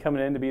 Is he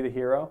coming in to be the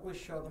hero? We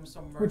show them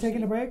some mercy. We're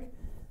taking a break.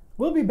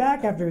 We'll be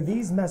back after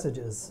these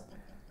messages.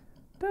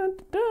 Dun,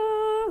 dun,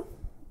 dun.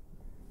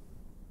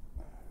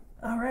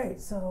 All right,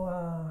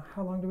 so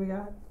how long do we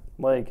got?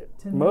 Like,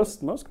 10 most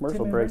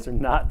commercial breaks are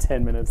not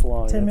 10 minutes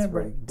long. 10-minute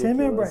break.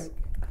 10-minute break.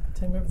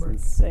 10-minute break.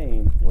 It's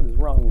insane. What is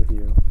wrong with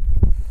you?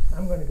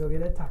 I'm going to go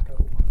get a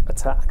taco. A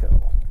taco.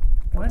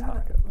 Why Got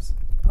not? tacos.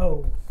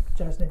 Oh,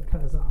 Josh didn't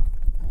cut us off.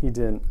 He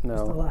didn't. Just a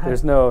No. lie.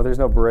 There's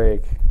no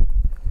break.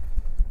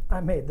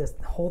 I made this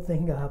whole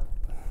thing up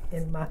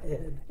in my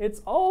head.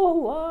 It's all a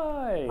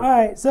lie. All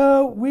right,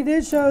 so we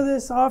did show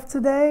this off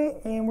today,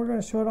 and we're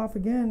going to show it off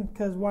again,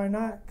 because why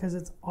not? Because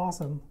it's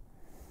awesome.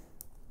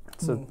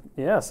 So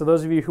yeah, so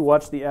those of you who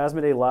watched the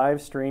Asmodee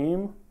live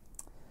stream,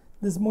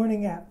 This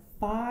morning at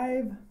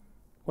 5.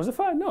 was it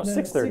 5? No,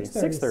 6:30.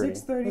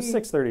 6:30. It was 6:30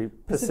 Pacific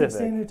Pacific.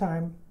 Standard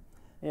Time.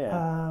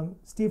 Yeah.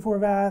 Steve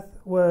Horvath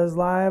was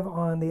live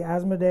on the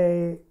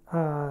Asmodee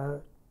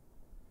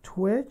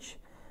Twitch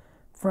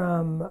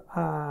from,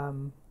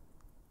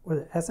 was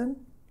it Essen?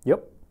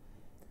 Yep.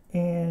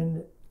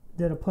 And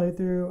did a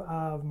playthrough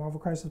of Marvel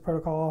Crisis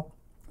Protocol,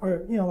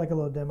 or, like a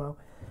little demo,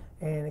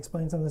 and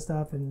explained some of the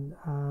stuff, and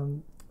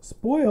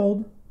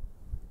spoiled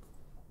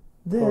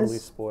this. Totally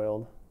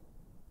spoiled.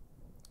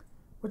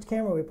 Which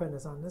camera are we putting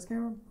this on? This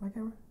camera? My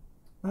camera?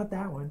 Not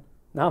that one.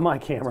 Not my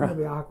It's camera. gonna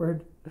be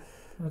awkward.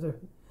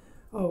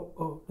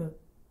 Oh.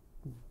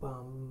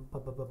 Bum,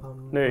 bum, bum,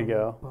 bum, There you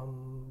go.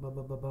 bum, bum,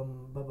 bum, bum,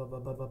 bum, bum, bum,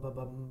 bum, bum, bum,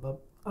 bum, bum.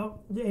 Oh,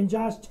 and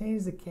Josh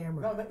changed the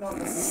camera.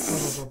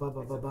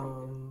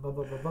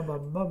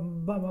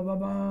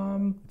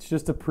 It's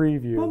just a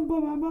preview.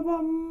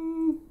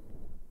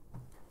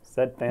 Is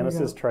that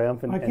Thanos'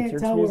 triumphant I can't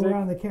entrance tell music? when we're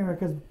on the camera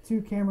because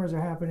 2 cameras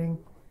are happening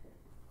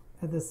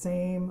at the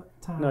same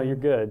time. No, you're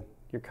good.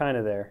 You're kind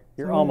of there.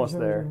 You're Sorry, almost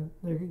sorry, there.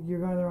 sorry. You're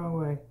going the wrong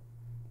way.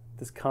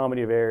 This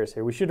comedy of errors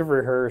here. We should have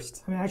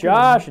rehearsed. I mean,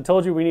 Josh, I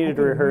told you we I needed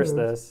to could've rehearse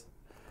moved. this.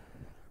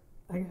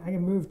 I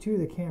can move to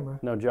the camera.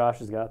 No, Josh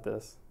has got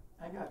this.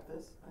 I got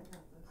this.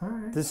 All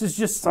right. This is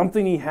just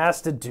something he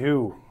has to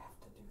do.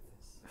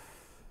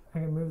 I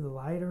can move the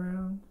light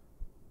around.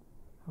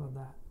 How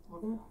about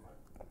that?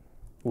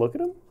 Look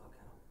at him.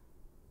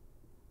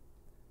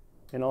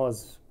 In all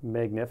his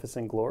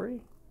magnificent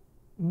glory.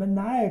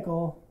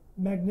 Maniacal.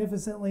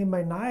 Magnificently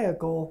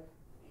maniacal.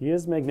 He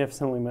is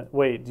magnificently...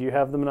 Wait, do you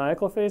have the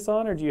maniacal face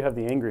on or do you have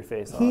the angry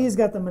face on? He's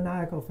got the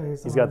maniacal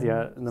face on. He's got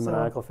the So-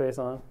 maniacal face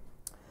on?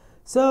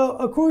 So,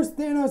 of course,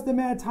 Thanos the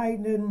Mad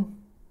Titan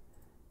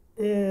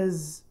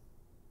is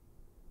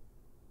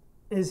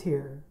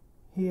here.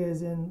 He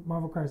is in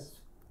Marvel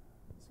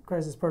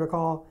Crisis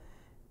Protocol.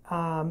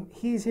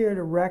 He's here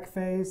to wreck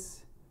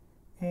face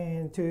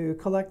and to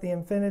collect the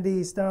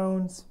Infinity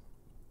Stones.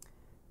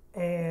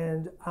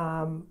 And,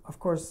 of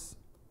course,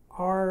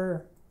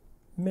 our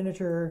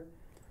miniature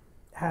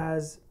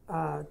has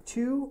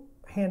 2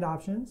 hand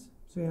options.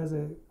 So he has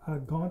a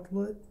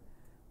gauntlet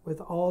with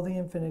all the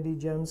Infinity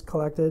Gems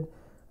collected.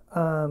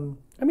 I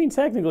mean,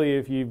 technically,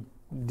 if you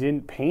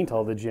didn't paint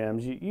all the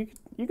gems, you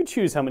could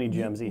choose how many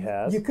gems he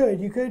has. You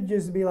could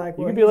just be like,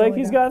 You well, could be like, only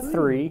he's got 3.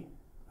 3.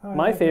 Oh, I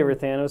My like favorite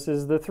that. Thanos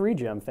is the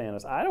 3-gem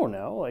Thanos. I don't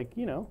know. Like,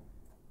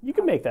 you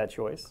can make that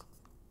choice.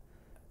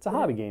 It's a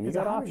hobby game. You It's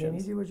got a hobby game.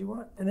 options. You do what you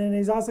want. And then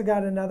he's also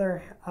got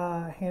another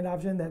hand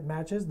option that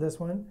matches this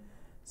one.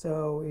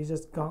 So he's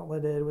just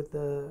gauntleted with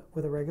a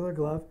regular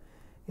glove.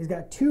 He's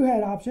got 2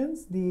 head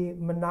options. The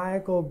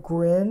maniacal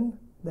grin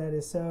that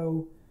is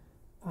so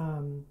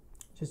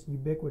just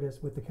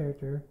ubiquitous with the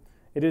character.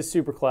 It is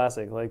super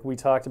classic. Like we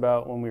talked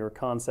about when we were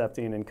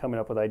concepting and coming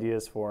up with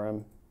ideas for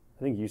him.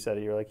 I think you said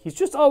it. You're like, he's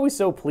just always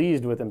so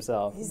pleased with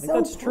himself. He's Like, so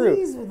that's true.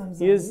 pleased with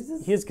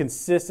himself. He is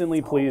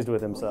consistently pleased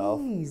with himself.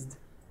 Pleased.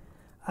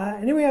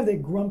 And then we have the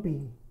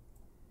grumpy.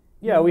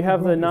 Yeah, we have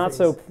the grumpy not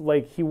so face.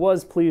 like he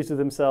was pleased with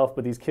himself,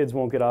 but these kids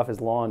won't get off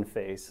his lawn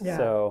face. Yeah.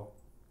 So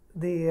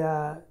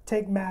The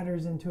take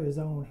matters into his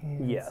own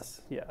hands.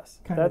 yes,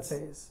 Kind that's of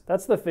face.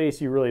 that's the face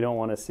you really don't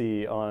want to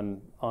see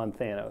on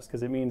Thanos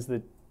because it means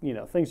that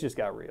things just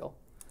got real.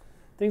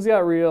 Things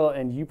got real,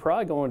 and you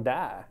probably gonna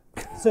die.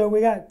 So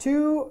we got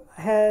 2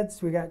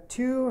 heads, we got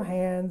 2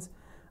 hands.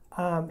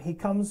 He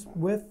comes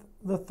with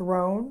the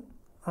throne.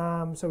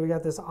 So we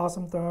got this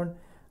awesome throne.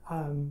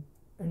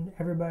 And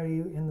everybody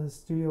in the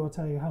studio will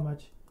tell you how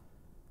much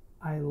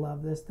I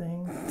love this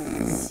thing.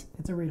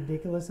 It's a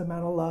ridiculous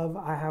amount of love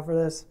I have for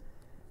this.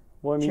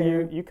 Well, I mean,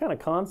 chair. you kind of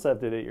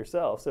concepted it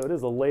yourself, so it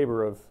is a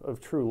labor of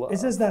true love.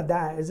 It's just not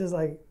that. It's just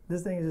like,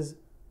 this thing is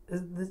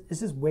just, it's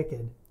just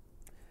wicked.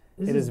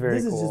 It is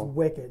very cool. This is just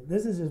wicked.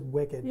 This is just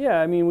wicked. Yeah,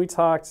 I mean,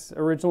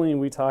 originally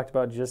we talked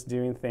about just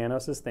doing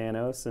Thanos as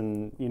Thanos,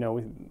 and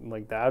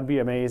like that would be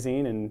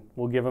amazing, and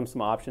we'll give him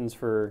some options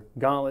for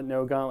gauntlet,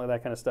 no gauntlet,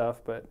 that kind of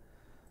stuff. But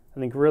I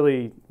think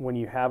really when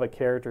you have a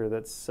character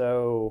that's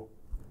so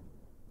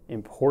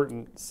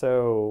important,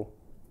 so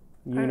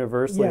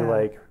universally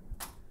like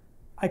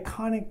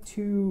iconic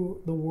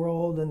to the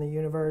world and the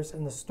universe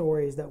and the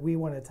stories that we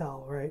want to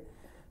tell, right?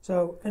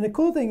 So, and the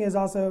cool thing is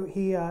also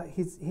he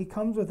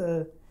comes with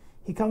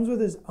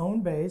his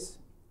own base.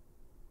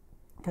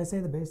 Can I say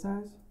the base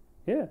size?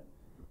 Yeah.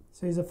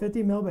 So he's a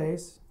 50 mil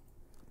base.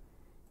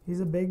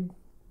 He's a big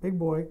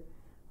boy.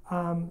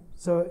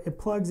 So it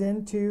plugs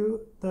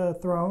into the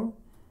throne.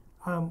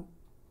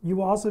 You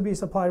will also be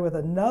supplied with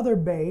another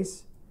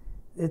base.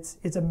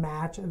 It's a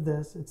match of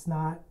this. It's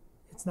not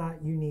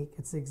unique.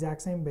 It's the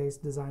exact same base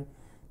design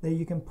that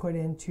you can put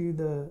into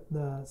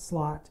the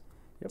slot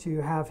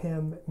to have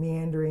him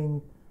meandering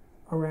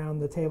around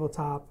the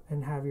tabletop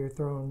and have your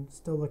throne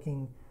still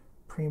looking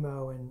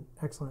primo and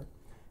excellent.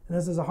 And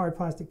this is a hard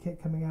plastic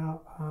kit coming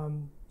out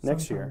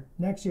next year.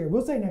 Next year.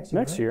 We'll say next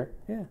year. Next year,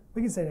 yeah.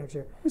 We can say next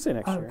year. We say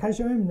next year. Can I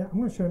show him? I'm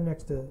going to show him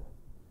next to.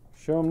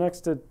 Show him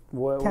next to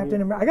what?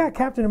 Captain America. I got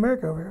Captain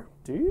America over here.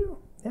 Do you?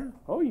 Yeah.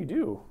 Oh, you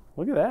do.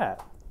 Look at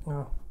that.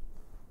 Oh.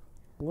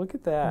 Look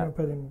at that. I'm going to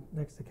put him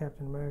next to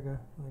Captain America.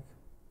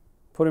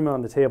 Put him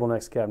on the table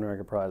next to Captain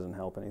America. Probably doesn't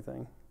help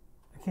anything.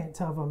 I can't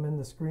tell if I'm in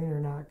the screen or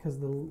not because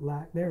the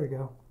lack. There we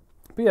go.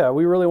 But yeah,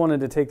 we really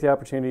wanted to take the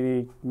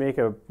opportunity to make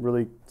a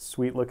really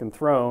sweet looking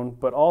throne,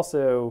 but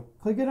also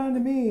click it onto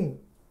me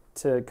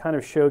to kind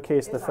of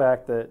showcase the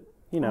fact that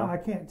I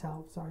can't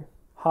tell. Sorry.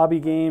 Hobby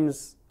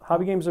games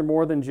are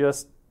more than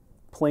just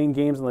playing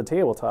games on the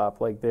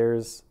tabletop. Like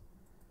there's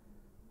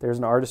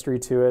an artistry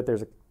to it.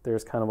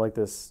 There's kind of like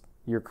this.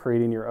 You're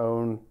creating your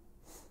own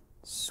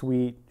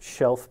sweet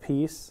shelf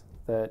piece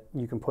that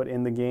you can put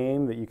in the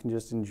game that you can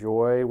just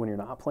enjoy when you're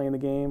not playing the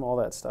game. All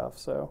that stuff.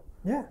 So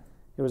yeah.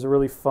 It was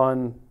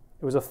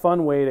a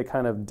fun way to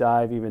kind of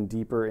dive even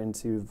deeper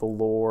into the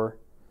lore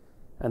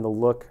and the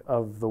look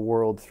of the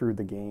world through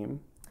the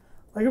game.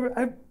 Like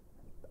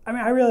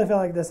I really feel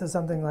like this is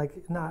something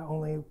like not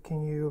only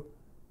can you,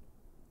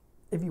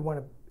 if you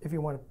want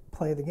to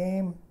play the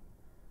game,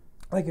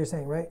 like you're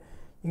saying, right?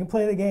 You can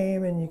play the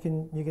game and you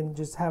can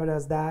just have it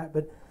as that,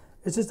 but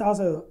it's just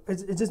also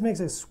it just makes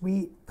a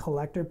sweet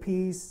collector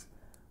piece,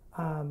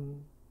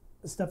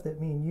 stuff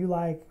that me and you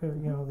like,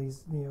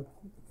 these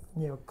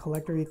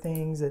collector-y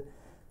things that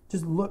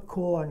just look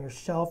cool on your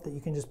shelf that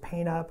you can just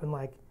paint up and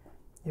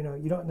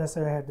you don't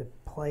necessarily have to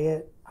play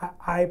it.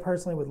 I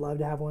personally would love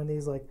to have one of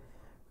these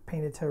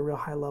painted to a real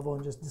high level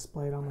and just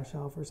display it on my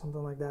shelf or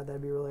something like that.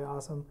 That'd be really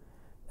awesome.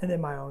 And then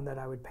my own that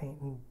I would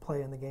paint and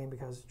play in the game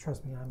because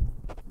trust me,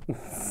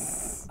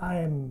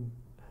 I'm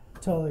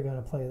totally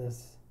gonna play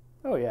this.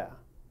 Oh yeah.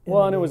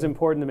 Well, and it was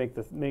important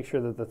to make sure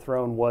that the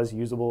throne was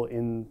usable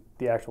in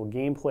the actual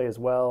gameplay as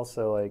well.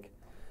 So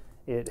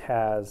it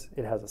has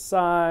a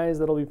size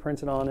that'll be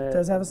printed on it. It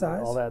does have a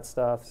size. All that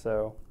stuff.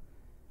 So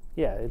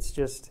yeah,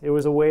 it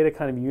was a way to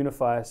kind of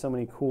unify so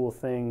many cool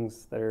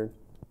things that are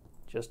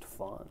just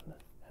fun.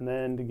 And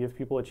then to give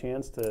people a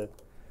chance to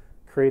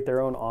create their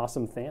own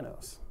awesome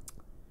Thanos.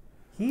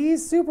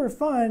 He's super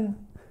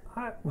fun.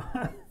 I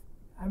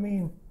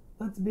mean,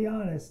 let's be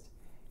honest.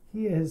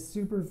 He is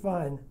super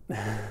fun.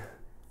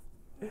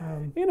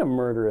 In a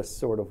murderous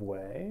sort of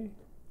way.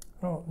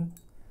 Oh.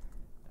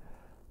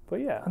 But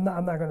yeah. I'm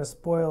not going to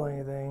spoil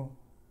anything.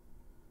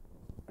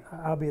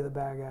 I'll be the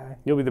bad guy.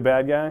 You'll be the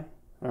bad guy?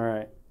 All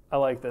right. I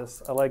like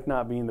this. I like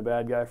not being the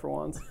bad guy for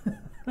once.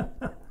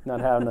 not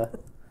having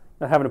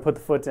to put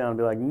the foot down and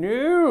be like,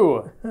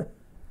 no.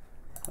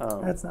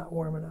 That's not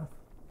warm enough.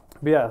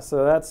 But yeah,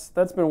 so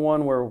that's been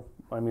one where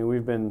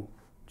we've been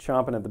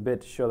chomping at the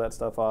bit to show that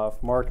stuff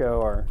off.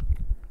 Marco, our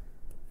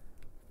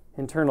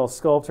internal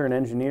sculptor and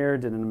engineer,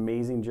 did an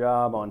amazing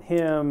job on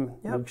him.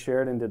 Yep. Luke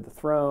Sheridan did the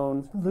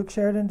throne.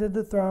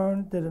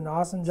 Did an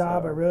awesome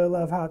job. I really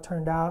love how it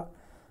turned out.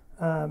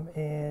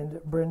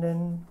 And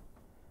Brendan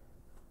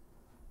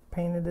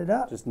painted it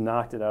up. Just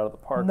knocked it out of the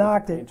park.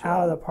 Out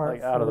of the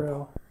park, out of the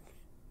park.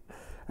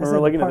 I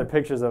remember looking at the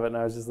pictures of it, and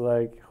I was just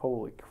like,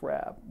 "Holy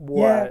crap!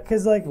 What? Yeah,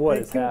 because what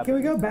is happening? Can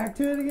we go back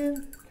to it again?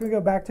 Can we go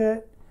back to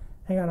it?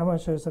 Hang on, I want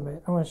to show somebody.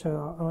 I want to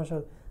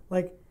show.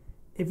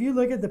 If you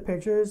look at the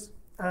pictures,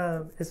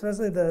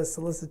 especially the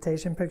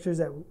solicitation pictures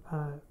that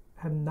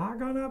have not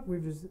gone up,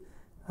 we've just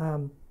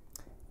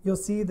you'll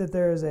see that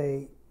there is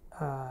a.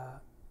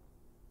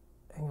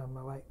 Hang on,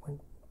 my light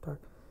went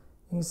dark.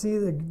 You can see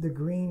the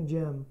green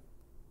gem.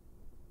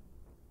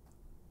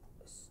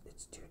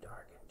 It's too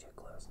dark and too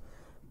close.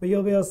 But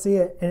you'll be able to see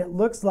it, and it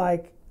looks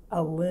like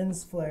a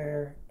lens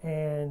flare,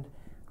 and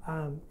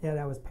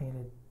that was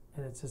painted,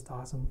 and it's just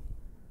awesome.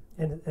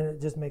 And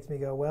it just makes me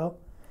go, well,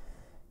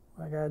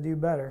 I gotta do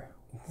better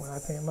when I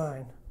paint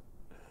mine.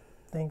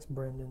 Thanks,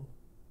 Brendan.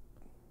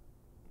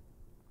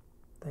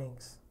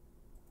 Thanks.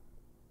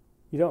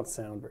 You don't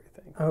sound very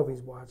thankful. I hope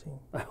he's watching.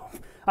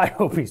 I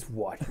hope he's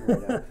watching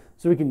right now,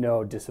 so he can know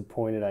how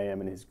disappointed I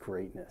am in his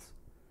greatness.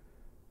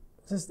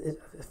 It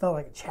felt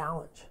like a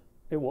challenge.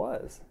 It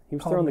was. He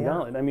was Called throwing the me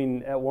out. gauntlet. I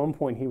mean, at one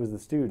point he was the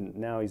student.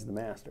 Now he's the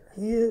master.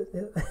 He is.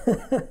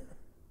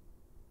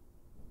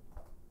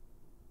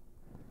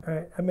 All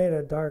right, I made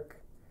a dark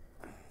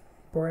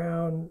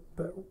brown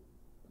but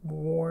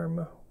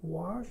warm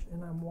wash,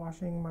 and I'm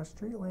washing my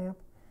street lamp.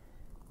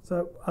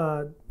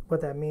 So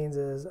what that means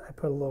is I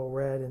put a little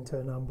red into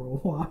an umber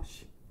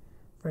wash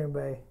for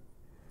anybody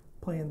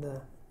playing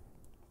the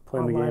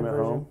Playing the online game at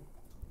version. home.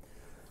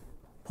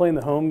 Playing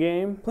the home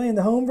game. Playing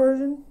the home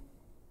version.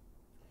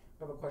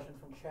 I have a question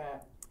from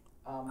chat.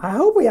 I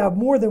hope we have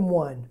more than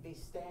one.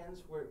 These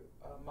stands we're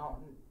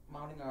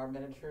mounting our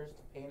miniatures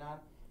to paint on.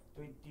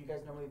 Do you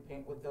guys normally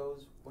paint with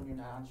those when you're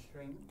not on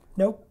stream?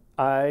 Nope.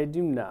 I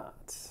do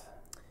not.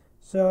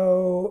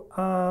 So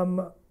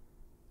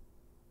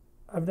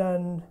I've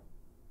done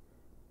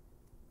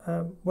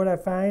what I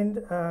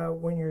find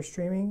when you're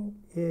streaming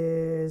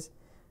is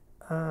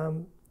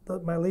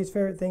my least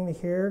favorite thing to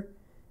hear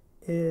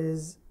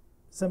is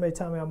somebody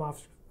tell me I'm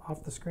off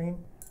the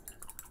screen.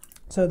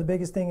 So the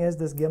biggest thing is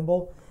this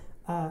gimbal.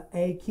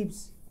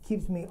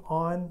 Keeps me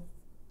on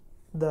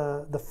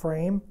the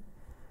frame,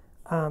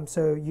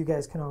 so you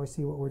guys can always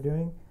see what we're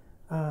doing.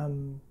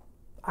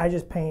 I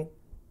just paint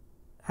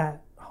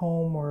at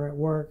home or at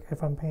work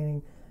if I'm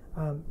painting.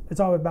 It's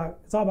all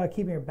about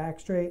keeping your back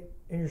straight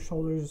and your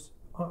shoulders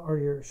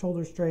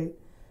straight,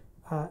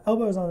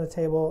 elbows on the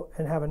table,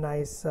 and have a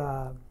nice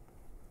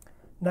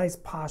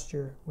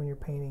posture when you're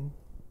painting.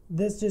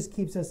 This just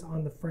keeps us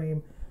on the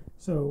frame,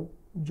 so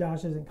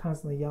Josh isn't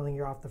constantly yelling,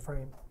 "You're off the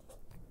frame."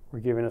 We're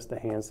giving us the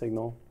hand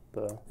signal.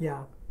 What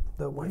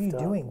are you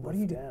doing? What are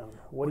you doing?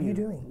 What are you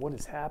doing? What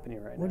is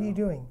happening right now? What are you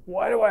doing?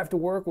 Why do I have to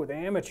work with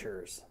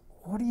amateurs?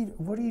 What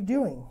are you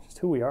doing? It's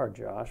who we are,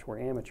 Josh. We're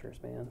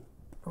amateurs, man.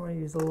 I want to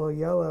use a little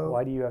yellow.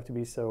 Why do you have to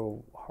be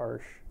so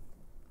harsh?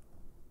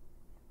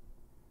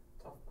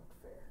 Tough but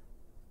fair.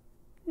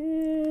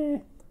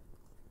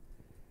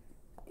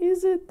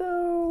 Is it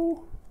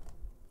though?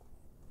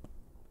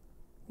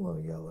 A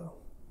little yellow.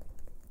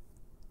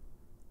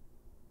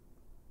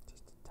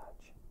 Just a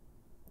touch.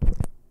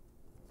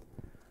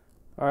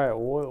 All right.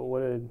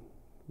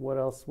 What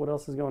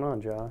else is going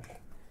on, Josh?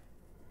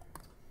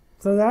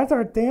 So that's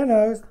our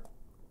Thanos,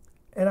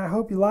 and I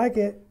hope you like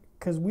it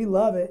because we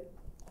love it,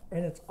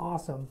 and it's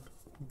awesome.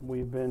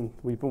 We've been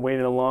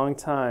waiting a long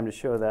time to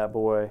show that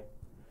boy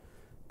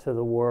to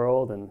the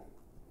world, and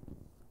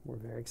we're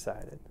very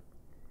excited.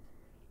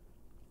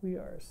 We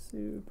are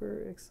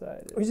super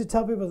excited. We should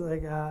tell people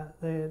like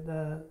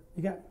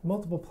you got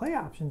multiple play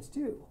options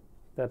too.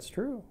 That's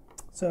true.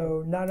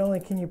 So not only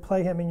can you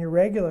play him in your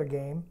regular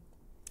game,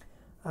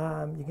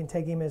 you can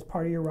take him as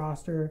part of your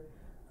roster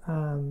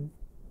and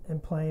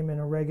play him in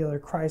a regular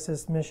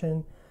crisis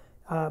mission.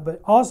 But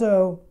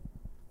also,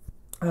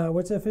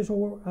 what's the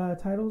official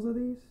titles of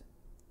these?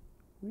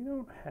 We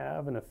don't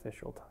have an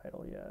official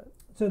title yet.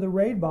 So the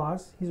raid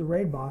boss, he's a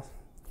raid boss.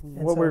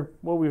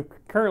 What we've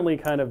currently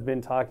kind of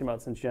been talking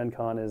about since Gen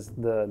Con is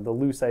the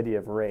loose idea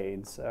of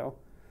raid. So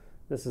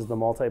this is the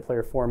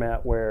multiplayer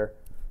format where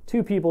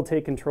two people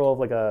take control of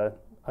like a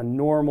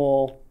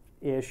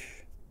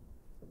normal-ish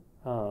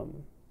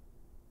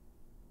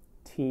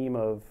team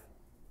of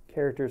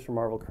characters from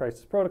Marvel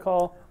Crisis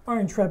Protocol.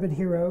 Our intrepid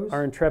heroes.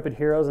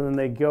 And then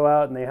they go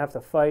out and they have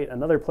to fight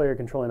another player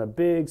controlling a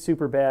big,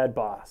 super bad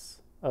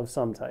boss of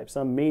some type,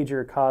 some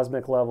major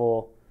cosmic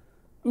level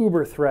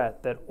uber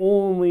threat that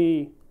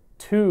only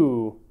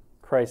two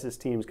Crisis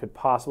teams could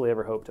possibly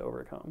ever hope to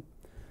overcome.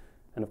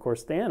 And of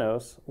course,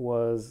 Thanos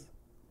was,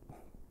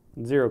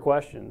 zero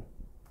question,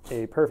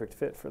 a perfect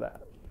fit for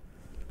that.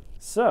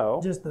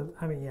 So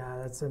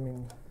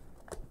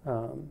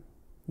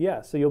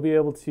so you'll be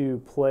able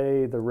to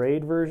play the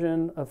raid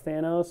version of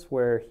Thanos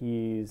where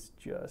he's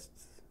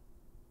just,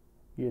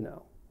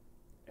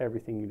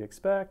 everything you'd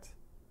expect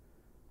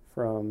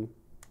from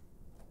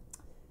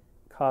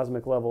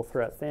cosmic level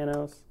threat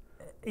Thanos.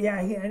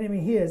 Yeah, he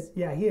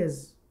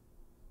is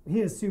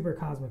super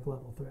cosmic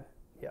level threat.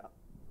 Yeah.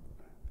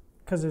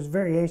 Because there's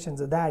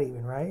variations of that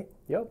even, right?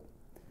 Yep.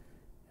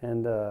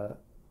 And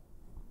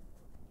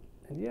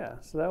yeah,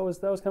 so that was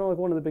kind of like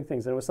one of the big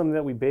things. And it was something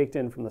that we baked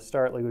in from the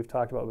start, like we've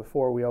talked about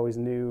before. We always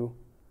knew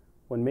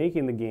when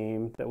making the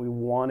game that we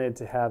wanted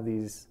to have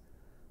these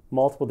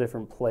multiple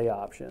different play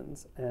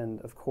options. And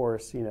of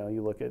course,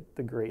 you look at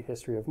the great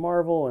history of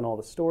Marvel and all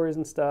the stories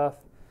and stuff,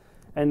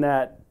 and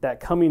that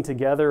coming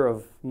together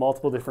of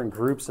multiple different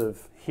groups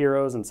of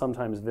heroes and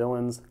sometimes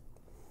villains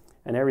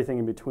and everything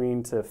in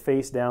between to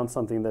face down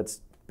something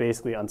that's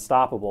basically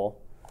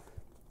unstoppable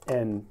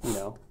and,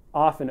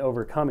 often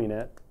overcoming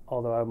it.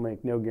 Although I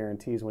make no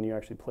guarantees when you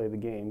actually play the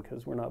game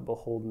because we're not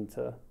beholden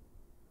to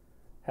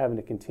having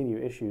to continue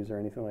issues or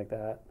anything like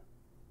that.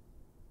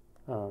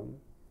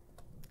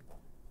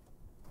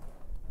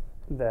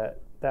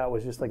 That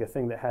was just like a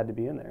thing that had to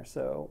be in there.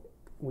 So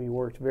we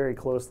worked very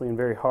closely and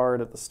very hard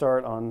at the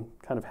start on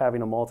kind of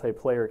having a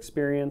multiplayer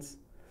experience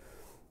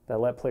that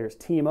let players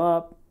team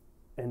up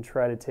and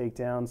try to take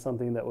down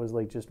something that was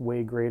like just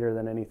way greater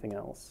than anything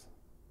else.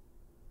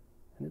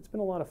 And it's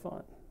been a lot of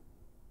fun.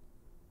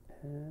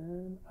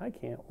 And I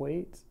can't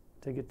wait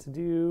to get to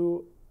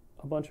do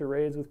a bunch of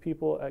raids with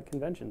people at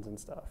conventions and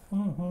stuff.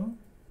 Mm-hmm.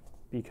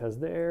 Because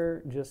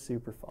they're just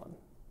super fun.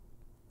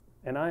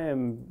 And I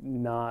am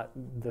not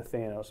the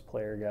Thanos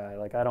player guy.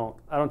 Like I don't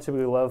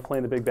typically love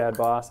playing the big bad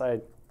boss.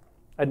 I'd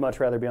much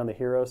rather be on the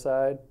hero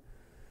side,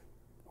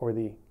 or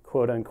the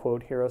quote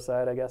unquote hero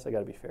side, I guess. I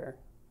gotta be fair.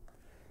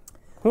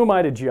 Who am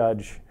I to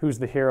judge who's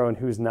the hero and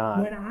who's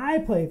not? When I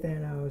play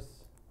Thanos,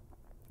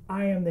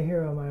 I am the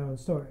hero of my own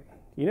story.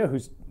 You know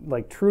who's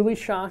like truly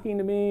shocking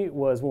to me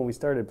was when we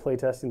started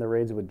playtesting the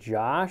raids with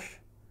Josh.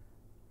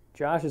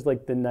 Josh is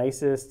like the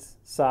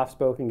nicest,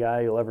 soft-spoken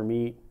guy you'll ever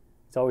meet.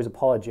 He's always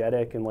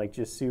apologetic and like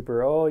just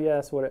super, oh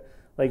yes, what,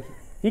 like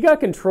he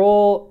got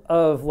control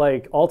of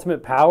like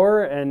ultimate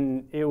power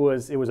and it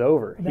was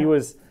over. He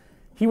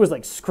was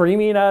like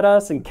screaming at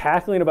us and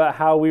cackling about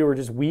how we were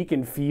just weak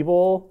and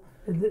feeble.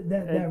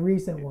 That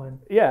recent one.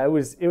 Yeah, it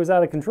was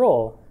out of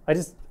control. I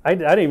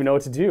didn't even know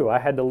what to do. I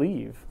had to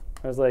leave.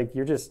 I was like,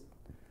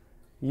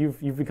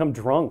 you've become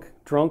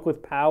drunk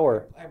with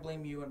power. I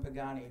blame you and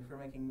Pagani for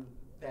making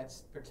that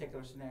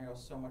particular scenario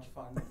so much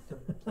fun to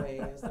play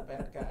as the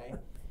bad guy.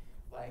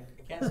 Like,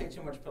 I can't say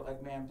too much, but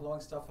like, man,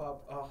 blowing stuff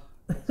up,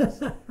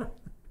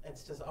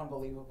 it's just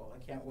unbelievable.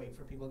 I can't wait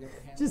for people to get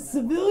their hands on that. Just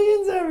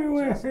civilians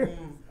everywhere.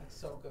 That's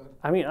so good.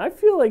 I mean, I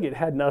feel like it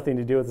had nothing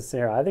to do with the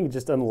scenario. I think it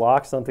just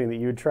unlocked something that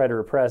you would try to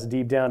repress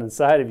deep down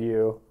inside of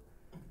you.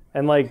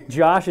 And like,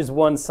 Josh is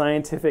one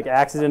scientific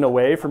accident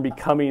away from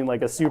becoming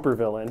like a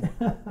supervillain.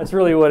 That's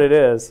really what it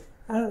is.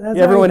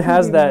 Everyone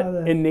has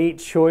that innate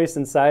choice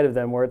inside of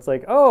them where it's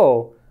like,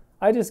 oh,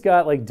 I just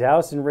got like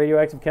doused in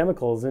radioactive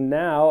chemicals and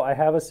now I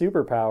have a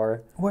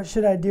superpower. What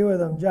should I do with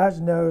him? Josh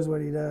knows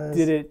what he does.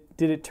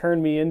 Did it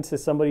turn me into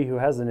somebody who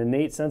has an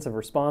innate sense of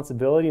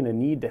responsibility and a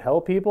need to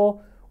help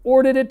people?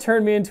 Or did it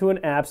turn me into an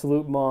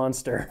absolute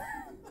monster?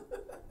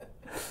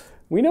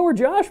 We know where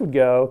Josh would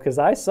go because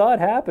I saw it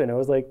happen. It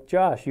was like,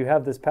 Josh, you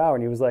have this power.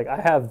 And he was like, I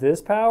have this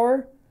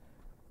power?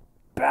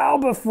 Bow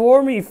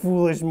before me,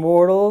 foolish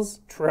mortals.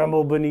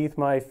 Tremble beneath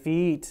my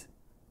feet.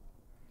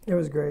 It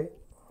was great.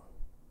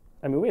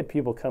 I mean, we had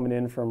people coming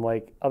in from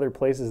like other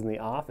places in the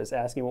office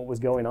asking what was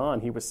going on.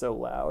 He was so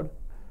loud.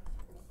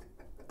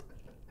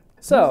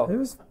 So, it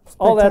was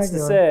all that's to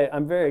say,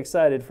 I'm very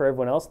excited for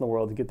everyone else in the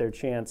world to get their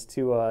chance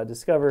to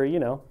discover,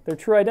 their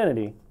true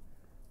identity.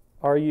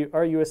 Are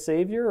you a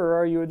savior or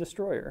are you a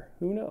destroyer?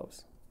 Who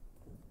knows?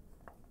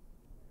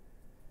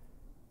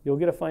 You'll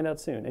get to find out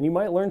soon. And you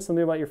might learn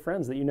something about your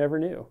friends that you never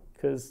knew,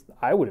 because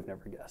I would have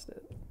never guessed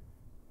it.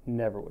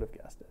 Never would have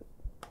guessed it.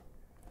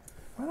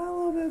 Why not a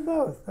little bit of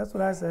both? That's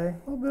what I say. A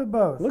little bit of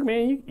both. Look,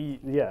 man,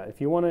 if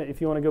you want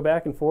to go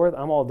back and forth,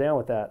 I'm all down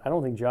with that. I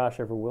don't think Josh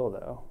ever will,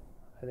 though.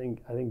 I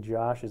think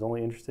Josh is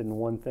only interested in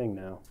one thing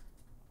now: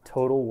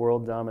 total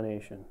world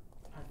domination.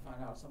 I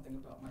find out something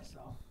about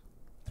myself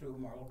through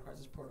Marvel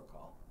Crisis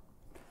Protocol.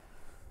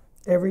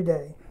 Every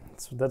day.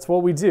 That's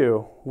what we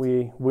do.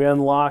 We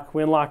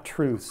unlock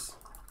truths.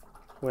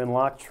 We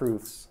unlock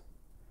truths.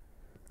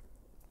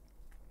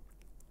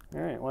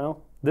 All right.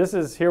 Well,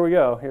 here we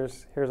go.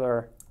 Here's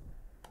our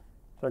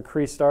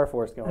Kree Star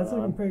Force going on. That's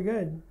looking pretty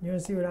good. You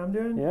want to see what I'm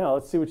doing? Yeah.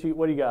 Let's see what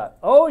do you got.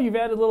 Oh, you've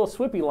added little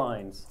swippy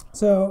lines.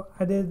 So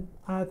I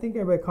think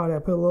everybody caught it. I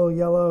put a little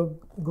yellow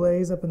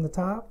glaze up in the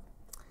top,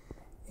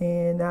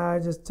 and now I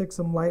just took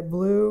some light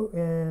blue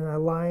and I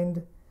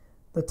lined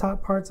the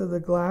top parts of the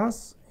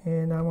glass,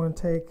 and I'm going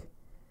to take.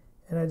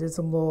 And I did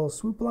some little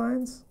swoop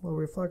lines, little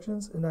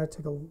reflections, and I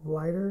took a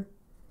lighter,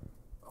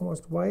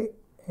 almost white,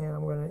 and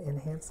I'm going to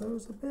enhance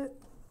those a bit.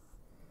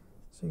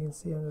 So you can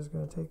see I'm just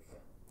going to take...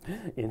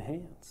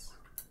 Enhance.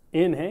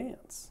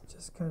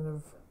 Just kind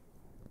of...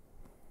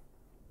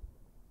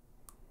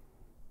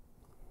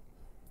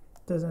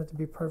 Doesn't have to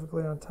be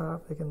perfectly on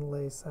top. It can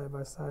lay side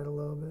by side a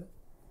little bit.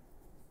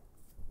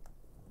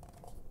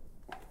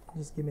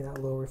 Just give me that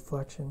little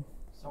reflection.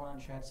 Someone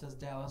in chat says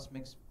Dallas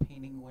makes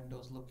painting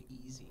windows look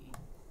easy.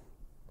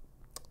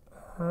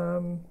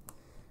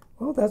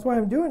 Well, that's why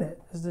I'm doing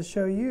it, is to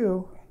show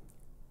you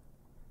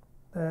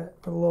that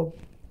a little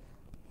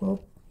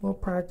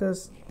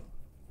practice,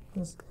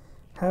 just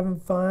having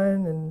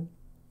fun, and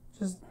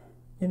just,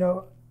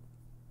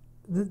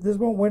 this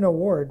won't win an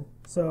award,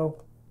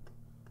 so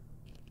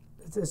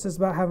it's just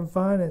about having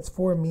fun. It's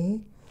for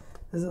me.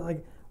 Is it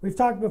like we've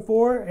talked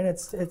before, and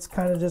it's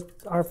kind of just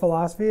our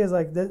philosophy is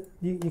like that.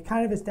 You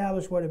kind of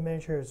establish what a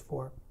miniature is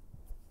for,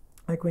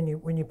 like when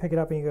you pick it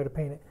up and you go to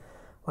paint it.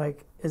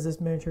 Like, is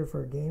this miniature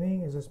for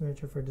gaming? Is this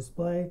miniature for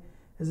display?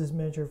 Is this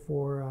miniature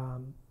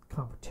for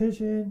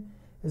competition?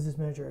 Is this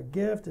miniature a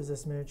gift? Is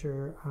this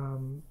miniature,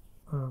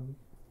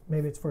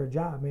 maybe it's for a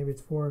job, maybe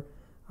it's for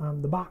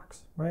the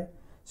box, right?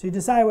 So you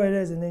decide what it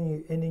is, and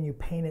then you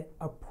paint it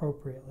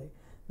appropriately.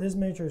 This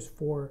miniature is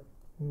for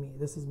me.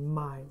 This is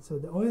mine. So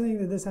the only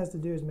thing that this has to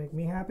do is make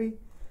me happy,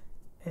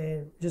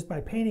 and just by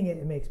painting it,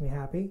 it makes me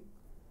happy.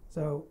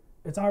 So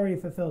it's already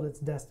fulfilled its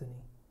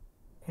destiny.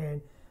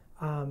 And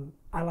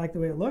I like the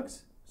way it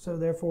looks, so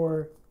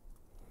therefore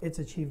it's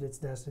achieved its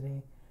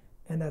destiny,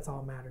 and that's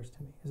all that matters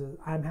to me. Is that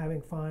I'm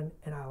having fun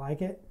and I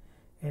like it,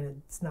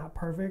 and it's not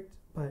perfect,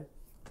 but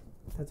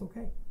that's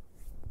okay.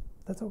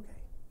 That's okay.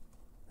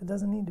 It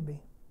doesn't need to be.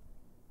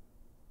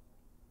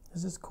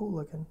 It's just cool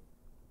looking.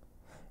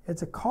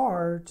 It's a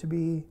car to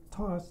be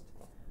tossed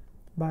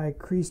by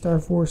Kree Star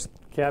Force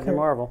Captain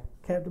Marvel.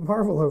 Captain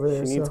Marvel over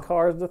there. She needs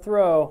cars to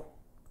throw.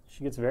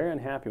 She gets very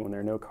unhappy when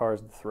there are no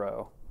cars to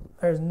throw.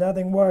 There's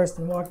nothing worse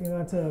than walking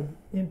onto an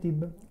empty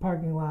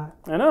parking lot.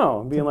 I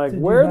know, being like,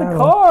 where are the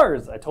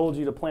cars? I told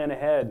you to plan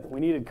ahead. We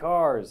needed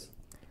cars.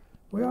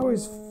 We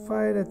always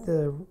fight at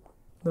the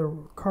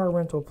car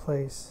rental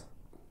place.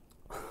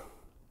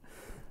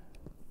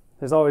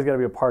 There's always got to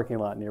be a parking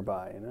lot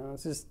nearby, you know?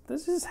 This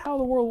is how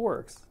the world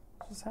works.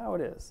 This is how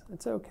it is.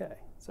 It's okay.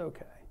 It's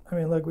okay. I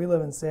mean, look, we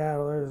live in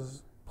Seattle.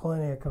 There's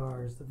plenty of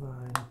cars to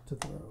find to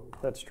throw.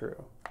 That's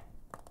true.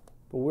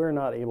 But we're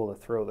not able to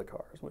throw the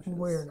cars, which is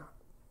we're not.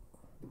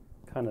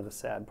 Kind of the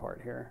sad part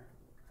here.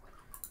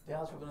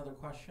 Dallas, we have another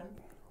question.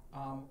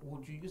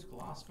 Would you use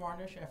gloss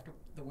varnish after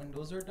the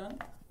windows are done?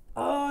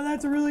 Oh,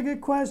 that's a really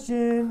good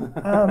question.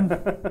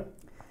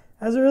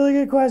 That's a really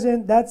good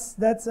question.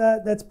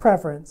 That's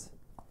preference.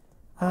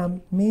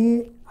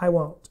 Me, I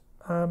won't.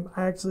 I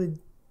actually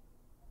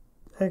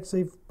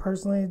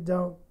personally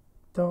don't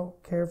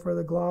care for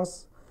the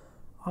gloss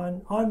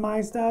on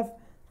my stuff.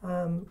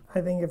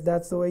 I think if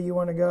that's the way you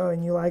want to go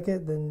and you like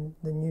it, then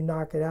you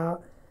knock it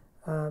out.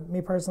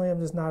 Me personally, I'm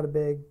just not a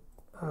big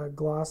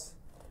gloss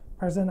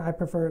person. I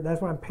prefer.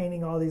 That's why I'm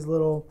painting all these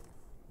little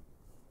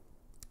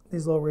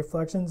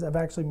reflections. I've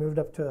actually moved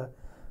up to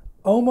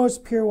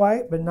almost pure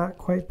white, but not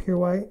quite pure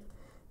white,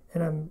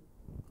 and I'm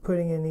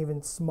putting in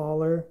even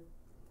smaller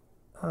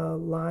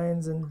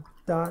lines and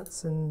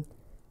dots and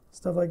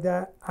stuff like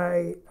that.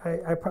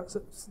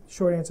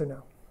 Short answer,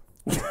 no.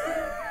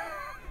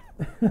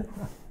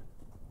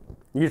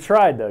 You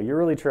tried though. You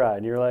really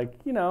tried. You're like,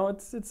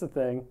 it's a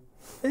thing.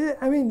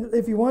 I mean,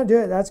 if you want to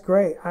do it, that's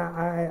great.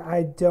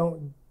 I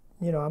don't,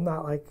 I'm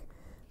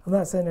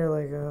not sitting there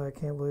like, oh, I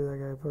can't believe that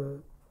guy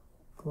put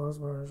gloss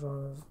varnish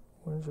on his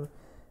windshield.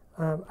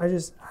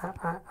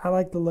 I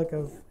like the look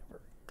of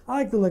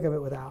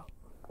it without.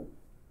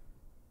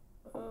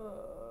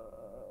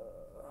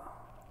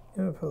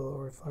 I'm gonna put a little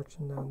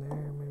reflection down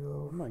there, maybe a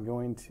little. What am I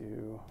going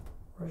to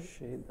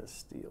shade the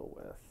steel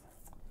with?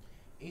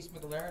 East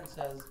McLaren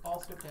says,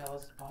 also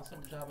Dallas,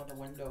 awesome job on the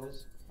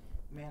windows.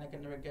 Man, I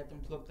can never get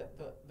them to look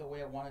the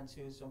way I wanted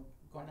to, so I'm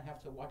going to have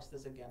to watch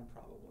this again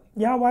probably.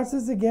 Yeah, watch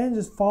this again.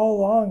 Just follow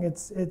along.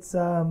 It's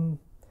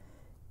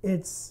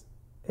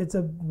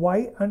a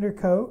white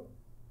undercoat,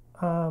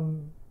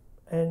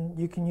 and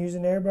you can use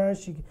an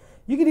airbrush.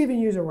 You could even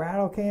use a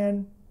rattle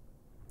can.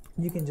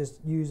 You can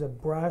just use a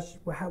brush,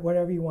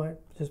 whatever you want.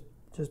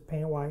 Just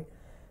paint it white.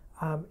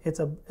 It's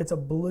a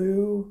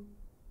blue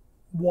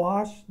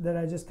wash that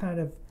I just kind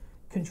of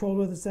controlled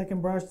with a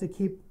second brush to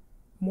keep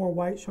more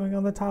white showing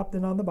on the top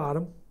than on the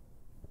bottom.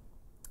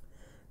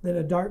 Then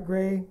a dark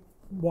gray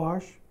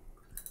wash,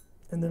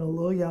 and then a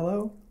little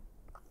yellow,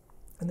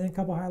 and then a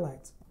couple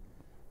highlights.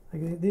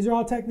 These are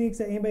all techniques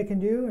that anybody can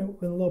do, and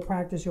with a little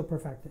practice, you'll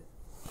perfect it.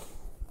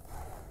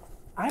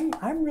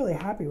 I'm really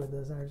happy with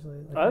this,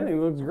 actually. I think it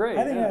looks great.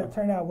 I think it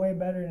turned out way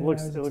better than I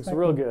was expecting. It looks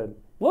real good.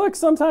 Look,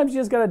 sometimes you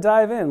just got to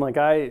dive in. Like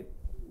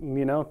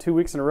 2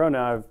 weeks in a row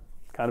now, I've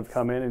kind of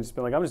come in and just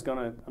been like, I'm just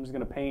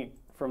gonna paint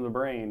from the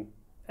brain,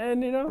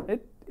 and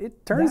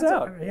it turns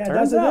out.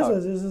 That's what this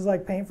was. This is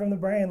like paint from the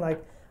brain.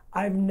 Like,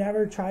 I've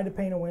never tried to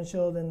paint a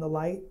windshield in the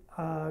light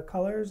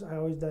colors. I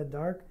always did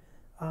dark,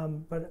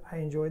 but I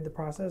enjoyed the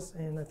process,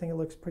 and I think it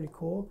looks pretty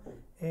cool.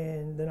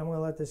 And then I'm gonna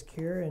let this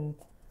cure and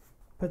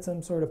put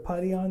some sort of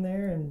putty on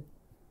there and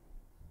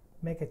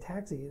make a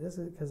taxi. This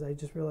is because I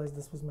just realized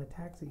this was my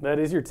taxi. That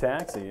is your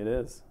taxi. It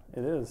is.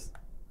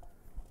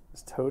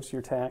 It's totes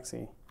your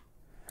taxi.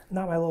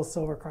 Not my little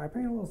silver car. I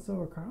painted a little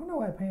silver car. I don't know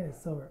why I painted it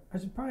silver. I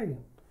should probably.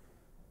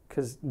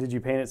 Because did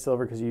you paint it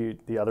silver because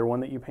the other one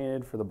that you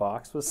painted for the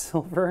box was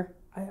silver?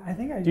 I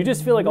think I. Do you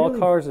just feel like all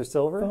cars are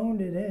silver?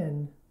 Phoned it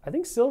in. I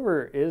think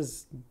silver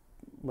is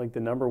like the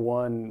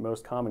 #1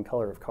 most common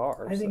color of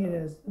cars. I think it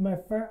is. My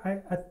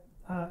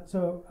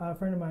so a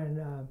friend of mine,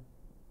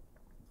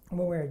 when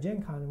we were at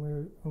Gen Con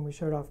and when we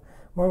showed off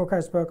Marvel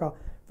Cars Protocol,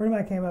 a friend of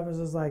mine came up and was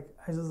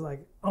just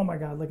like, oh my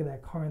God, look at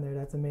that car in there,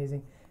 that's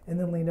amazing. And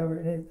then leaned over,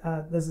 and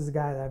this is a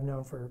guy that I've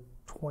known for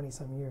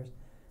 20-some years.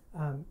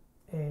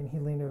 And he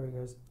leaned over and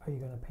goes, are you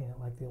going to paint it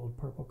like the old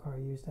purple car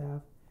you used to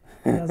have?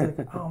 And I was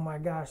like, oh my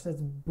gosh,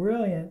 that's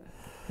brilliant.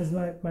 Because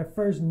my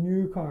first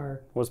new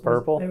car was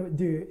purple? It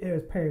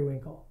was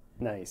periwinkle.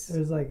 Nice. It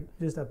was like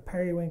just a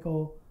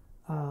periwinkle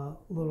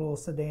little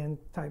sedan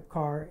type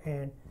car.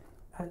 And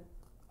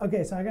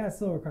okay, so I got a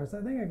silver car, so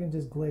I think I can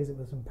just glaze it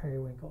with some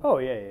periwinkle. Oh,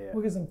 yeah.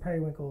 We'll get some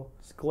periwinkle.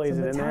 Just glaze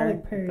it in there.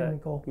 Metallic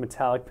periwinkle.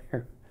 Metallic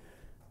periwinkle.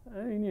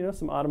 I mean,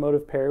 some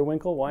automotive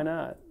periwinkle. Why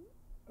not?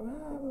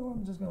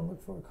 I'm just going to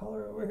look for a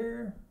color over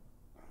here.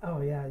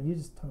 Oh, yeah, you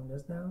just toned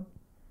this down.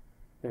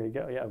 There you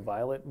go. Yeah,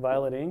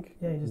 violet ink.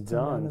 Yeah, you just turn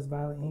on this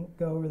violet ink,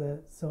 go over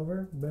the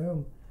silver,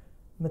 boom.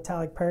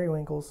 Metallic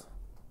periwinkles.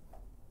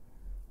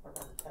 What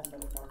about the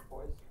 10-minute mark,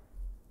 boys?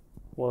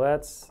 Well,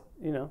 that's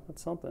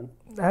something.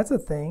 That's a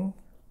thing.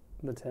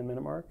 The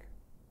 10-minute mark.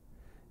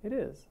 It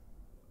is.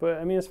 But,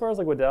 I mean, as far as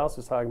like what Dallas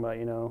was talking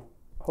about,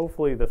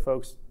 hopefully the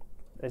folks,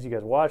 as you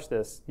guys watch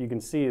this, you can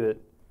see that,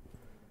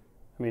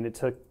 I mean, it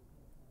took,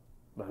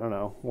 I don't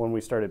know, when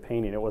we started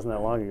painting, it wasn't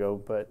that long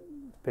ago, but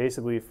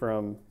basically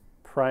from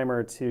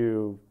primer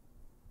to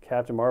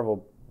Captain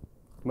Marvel,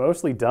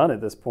 mostly done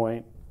at this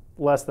point,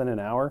 less than an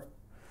hour.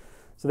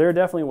 So there are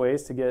definitely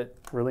ways to get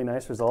really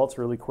nice results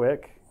really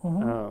quick.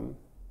 Mm-hmm.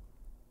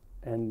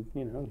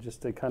 And,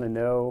 just to kind of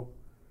know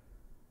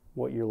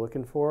what you're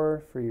looking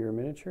for your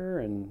miniature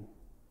and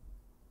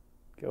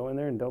go in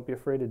there and don't be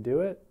afraid to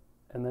do it.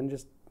 And then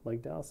just,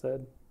 like Dal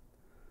said,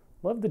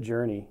 love the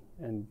journey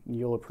and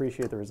you'll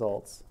appreciate the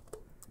results,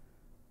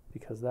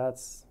 because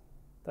that's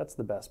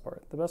the best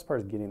part. The best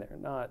part is getting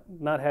there,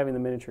 not having the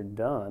miniature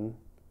done,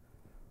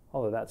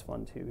 although that's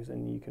fun too, because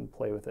then you can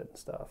play with it and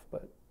stuff.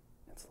 But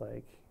it's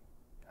like,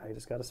 I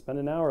just got to spend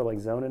an hour like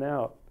zoning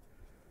out,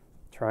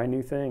 trying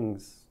new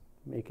things,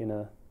 making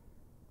a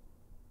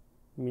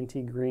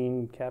minty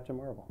green Captain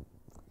Marvel.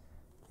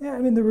 Yeah, I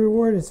mean the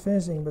reward is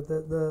finishing, but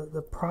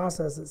the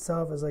process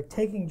itself is like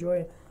taking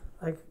joy.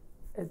 Like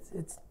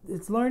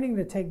it's learning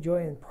to take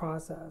joy in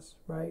process,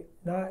 right?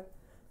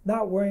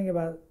 Not worrying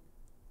about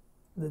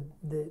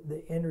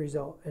the end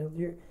result.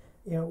 And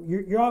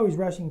you're always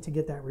rushing to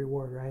get that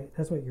reward, right?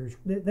 That's what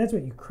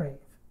you crave.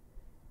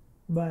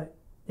 But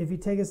if you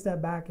take a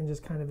step back and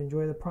just kind of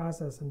enjoy the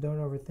process and don't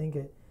overthink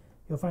it,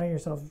 you'll find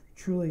yourself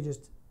truly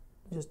just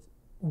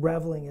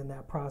reveling in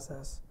that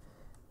process,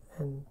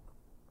 and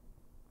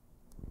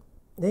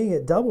then you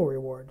get double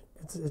reward.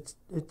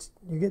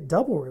 You get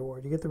double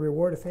reward. You get the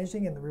reward of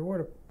finishing and the reward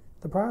of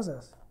the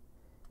process.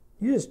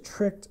 You just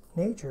tricked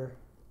nature.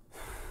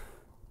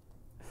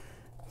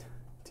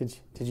 Did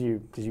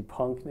you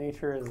punk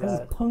nature?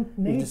 Punk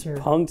nature. You just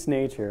punked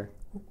nature.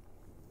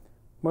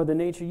 Mother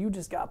Nature, you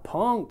just got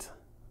punked.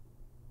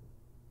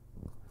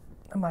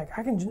 I'm like,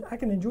 I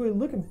can enjoy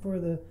looking for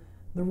the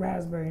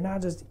raspberry,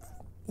 not just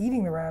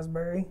eating the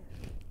raspberry.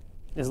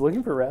 Is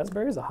looking for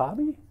raspberries a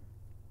hobby?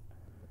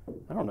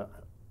 I don't know.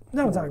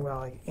 No, I'm talking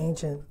about like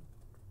ancient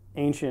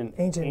brain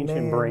physics.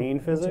 Ancient brain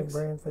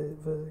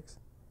physics.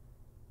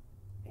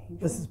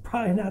 This is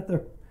probably not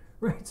the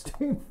right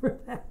stream for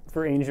that.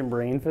 For ancient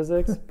brain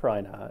physics,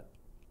 probably not.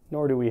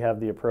 Nor do we have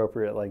the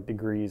appropriate like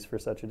degrees for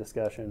such a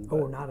discussion.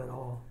 Oh, not at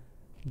all.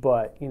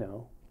 But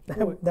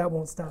that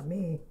won't stop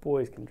me.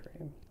 Boys can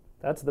dream.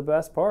 That's the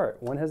best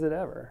part. When has it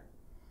ever?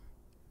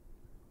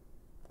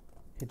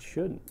 It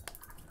shouldn't.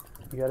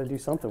 You got to do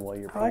something while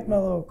you're painting. I like my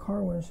little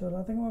car windshield.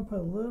 I think I'm going to put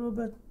a little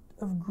bit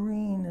of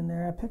green in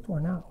there. I picked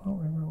one out. I don't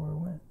remember where it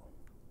went.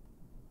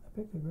 I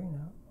picked the green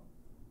out.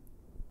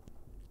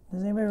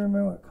 Does anybody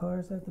remember what color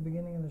it's at the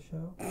beginning of the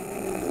show?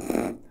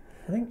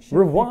 I think Chip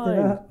Rewind. picked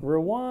it up.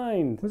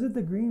 Rewind. Was it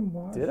the green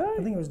wash? Did I? I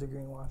think it was the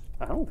green wash.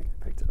 I don't think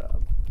I picked it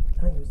up.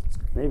 I think it was the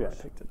green Maybe wash.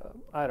 I picked it up.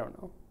 I don't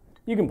know.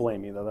 You can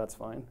blame me though. That's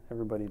fine.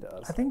 Everybody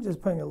does. I think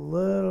just putting a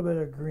little bit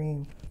of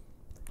green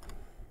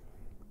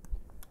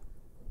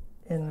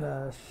in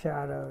the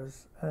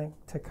shadows, I think,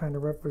 to kind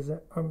of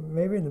represent, or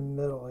maybe in the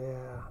middle,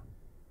 yeah.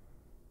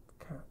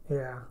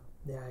 Yeah,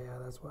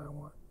 that's what I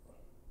want.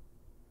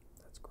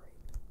 That's great.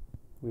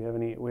 We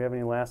have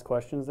any last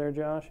questions there,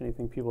 Josh?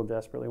 Anything people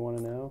desperately want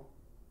to know?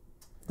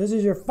 This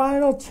is your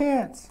final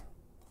chance.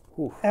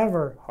 Oof,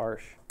 ever.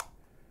 Harsh.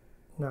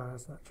 No,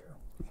 that's not true.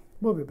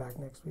 We'll be back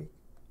next week.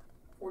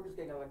 We're just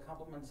getting a lot of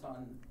compliments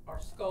on our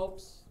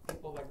sculpts.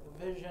 People like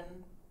the vision.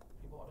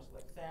 People want us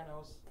like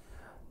Thanos.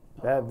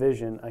 That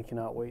vision, I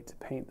cannot wait to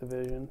paint the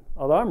vision.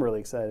 Although I'm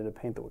really excited to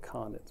paint the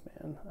Wakandans,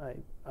 man.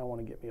 I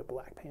want to get me a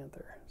Black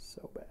Panther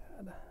so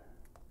bad.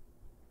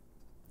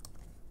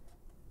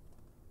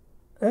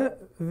 That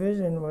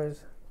vision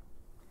was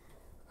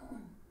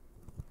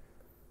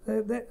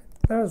that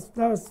was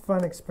a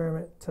fun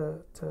experiment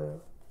to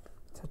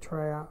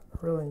try out. I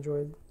really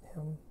enjoyed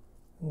him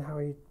and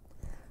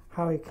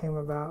how he came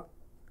about.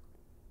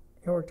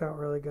 It worked out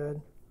really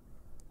good.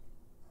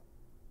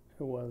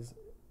 It was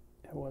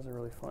a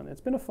really fun. It's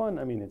been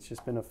it's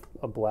just been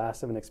a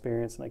blast of an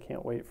experience, and I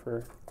can't wait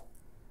for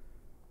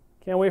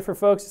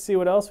folks to see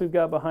what else we've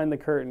got behind the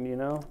curtain.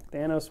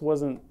 Thanos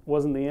wasn't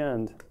the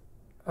end.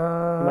 He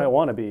might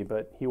want to be,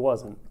 but he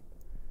wasn't.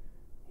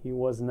 He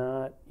was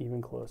not even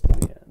close to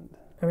the end.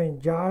 I mean,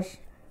 Josh,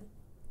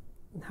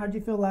 how'd you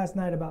feel last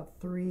night about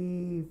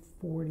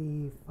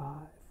 3:45?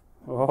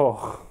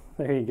 Oh,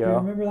 there you go. Do you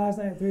remember last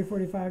night at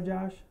 3:45,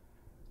 Josh?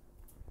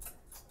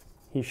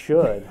 He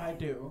should. I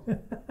do.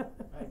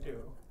 I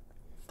do.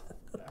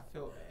 I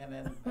feel, and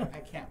then I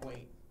can't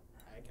wait.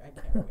 I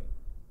can't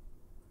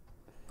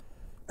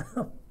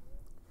wait.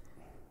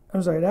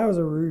 I'm sorry, that was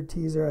a rude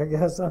teaser, I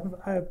guess.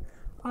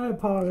 I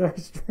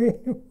apologize,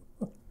 stream.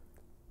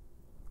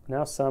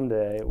 Now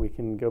someday we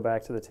can go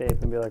back to the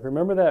tape and be like,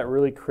 remember that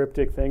really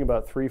cryptic thing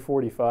about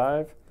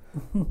 3:45?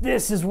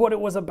 This is what it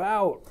was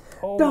about.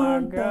 Oh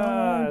Dun, my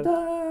god.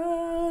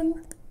 dun,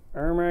 dun.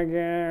 Oh my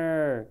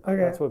god.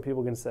 Okay. That's what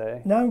people can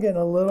say. Now I'm getting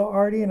a little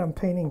arty and I'm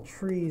painting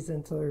trees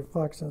into the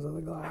reflections of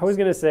the glass. I was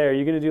going to say, are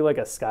you going to do like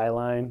a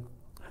skyline?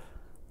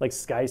 Like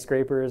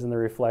skyscrapers and the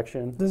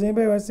reflection? Does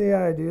anybody want to see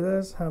how I do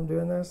this? How I'm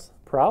doing this?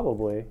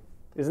 Probably.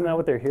 Isn't that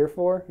what they're here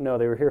for? No,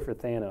 they were here for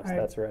Thanos. Right,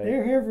 That's right.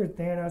 They're here for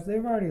Thanos.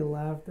 They've already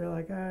left. They're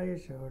like, you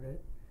showed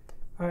it.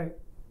 All right,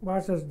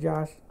 watch this,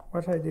 Josh.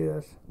 Watch how I do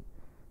this.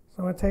 So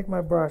I'm going to take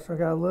my brush. I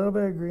got a little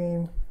bit of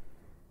green.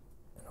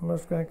 I'm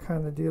just going to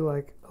kind of do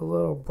like a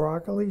little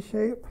broccoli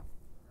shape.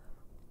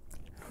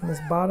 And this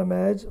bottom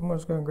edge, I'm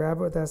just going to grab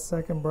it with that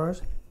second brush.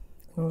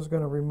 I'm just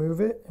going to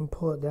remove it and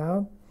pull it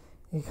down.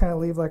 You kind of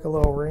leave like a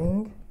little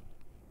ring.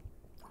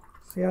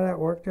 See how that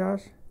worked,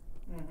 Josh?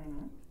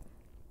 Mm-hmm.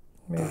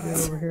 Maybe do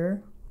it over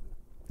here.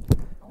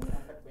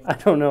 I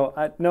don't know.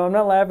 No, I'm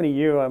not laughing at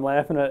you. I'm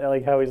laughing at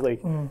like how he's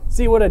like,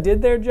 see what I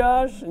did there,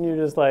 Josh? And you're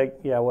just like,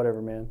 yeah,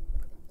 whatever, man.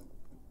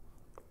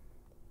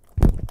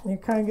 You're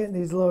kind of getting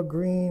these little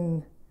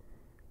green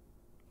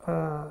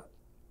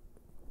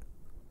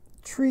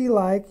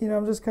tree-like, you know,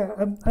 I'm just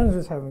having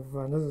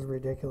fun. This is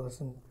ridiculous.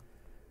 And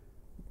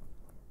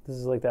This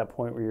is like that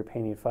point where you're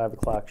painting 5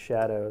 o'clock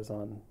shadows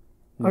on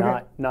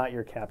Okay. not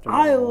your Captain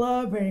I Marvel.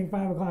 love painting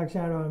 5 o'clock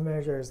shadow on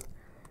measures.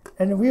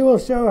 And we will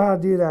show how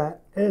to do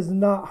that. It is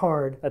not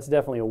hard. That's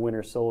definitely a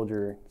Winter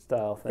Soldier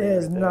style thing. It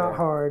is right not there.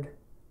 hard.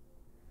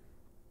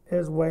 It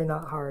is way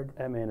not hard.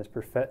 That man is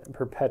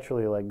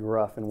perpetually like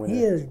gruff and winter.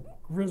 He is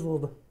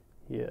grizzled.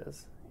 He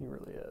is. He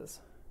really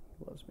is.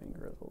 He loves being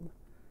grizzled.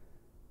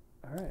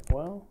 All right.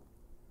 Well,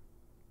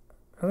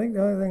 I think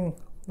the only thing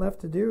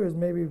left to do is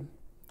maybe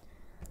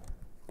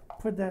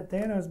put that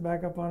Thanos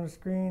back up on the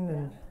screen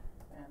and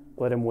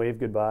let him wave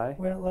goodbye.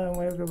 let him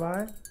wave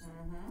goodbye.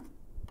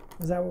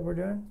 Mm-hmm. Is that what we're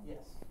doing?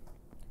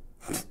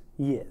 Yes.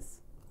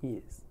 Yes.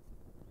 Yes.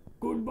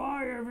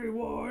 Goodbye,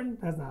 everyone.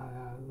 That's not.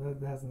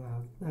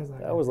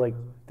 That was like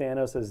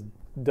Thanos is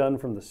done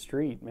from the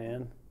street,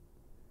 man.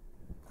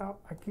 Oh,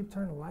 I keep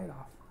turning the light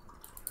off.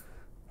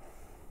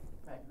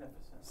 Magnificent.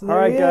 So All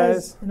there right, he guys.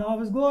 is, in all of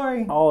his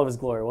glory. All of his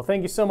glory. Well,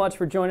 thank you so much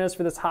for joining us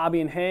for this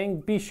Hobby and Hang.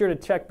 Be sure to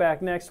check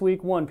back next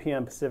week, 1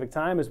 p.m. Pacific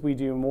time, as we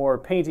do more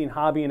painting,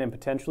 hobbying, and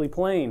potentially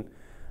playing.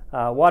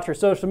 Watch our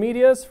social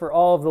medias for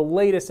all of the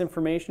latest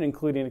information,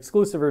 including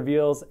exclusive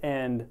reveals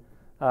and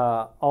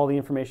all the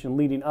information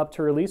leading up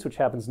to release, which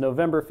happens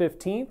November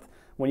 15th,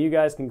 when you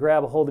guys can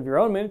grab a hold of your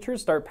own miniatures,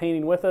 start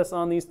painting with us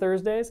on these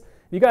Thursdays.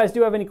 If you guys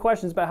do have any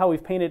questions about how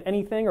we've painted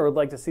anything or would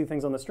like to see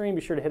things on the stream, be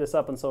sure to hit us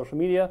up on social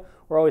media.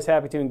 We're always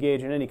happy to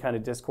engage in any kind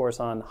of discourse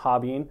on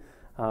hobbying.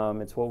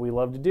 It's what we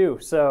love to do.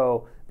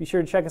 So be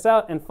sure to check us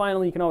out. And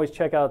finally, you can always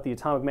check out the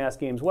Atomic Mass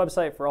Games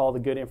website for all the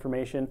good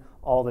information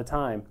all the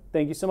time.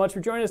 Thank you so much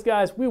for joining us,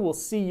 guys. We will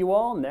see you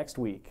all next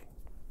week.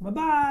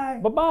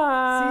 Bye-bye.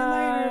 Bye-bye. See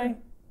you later.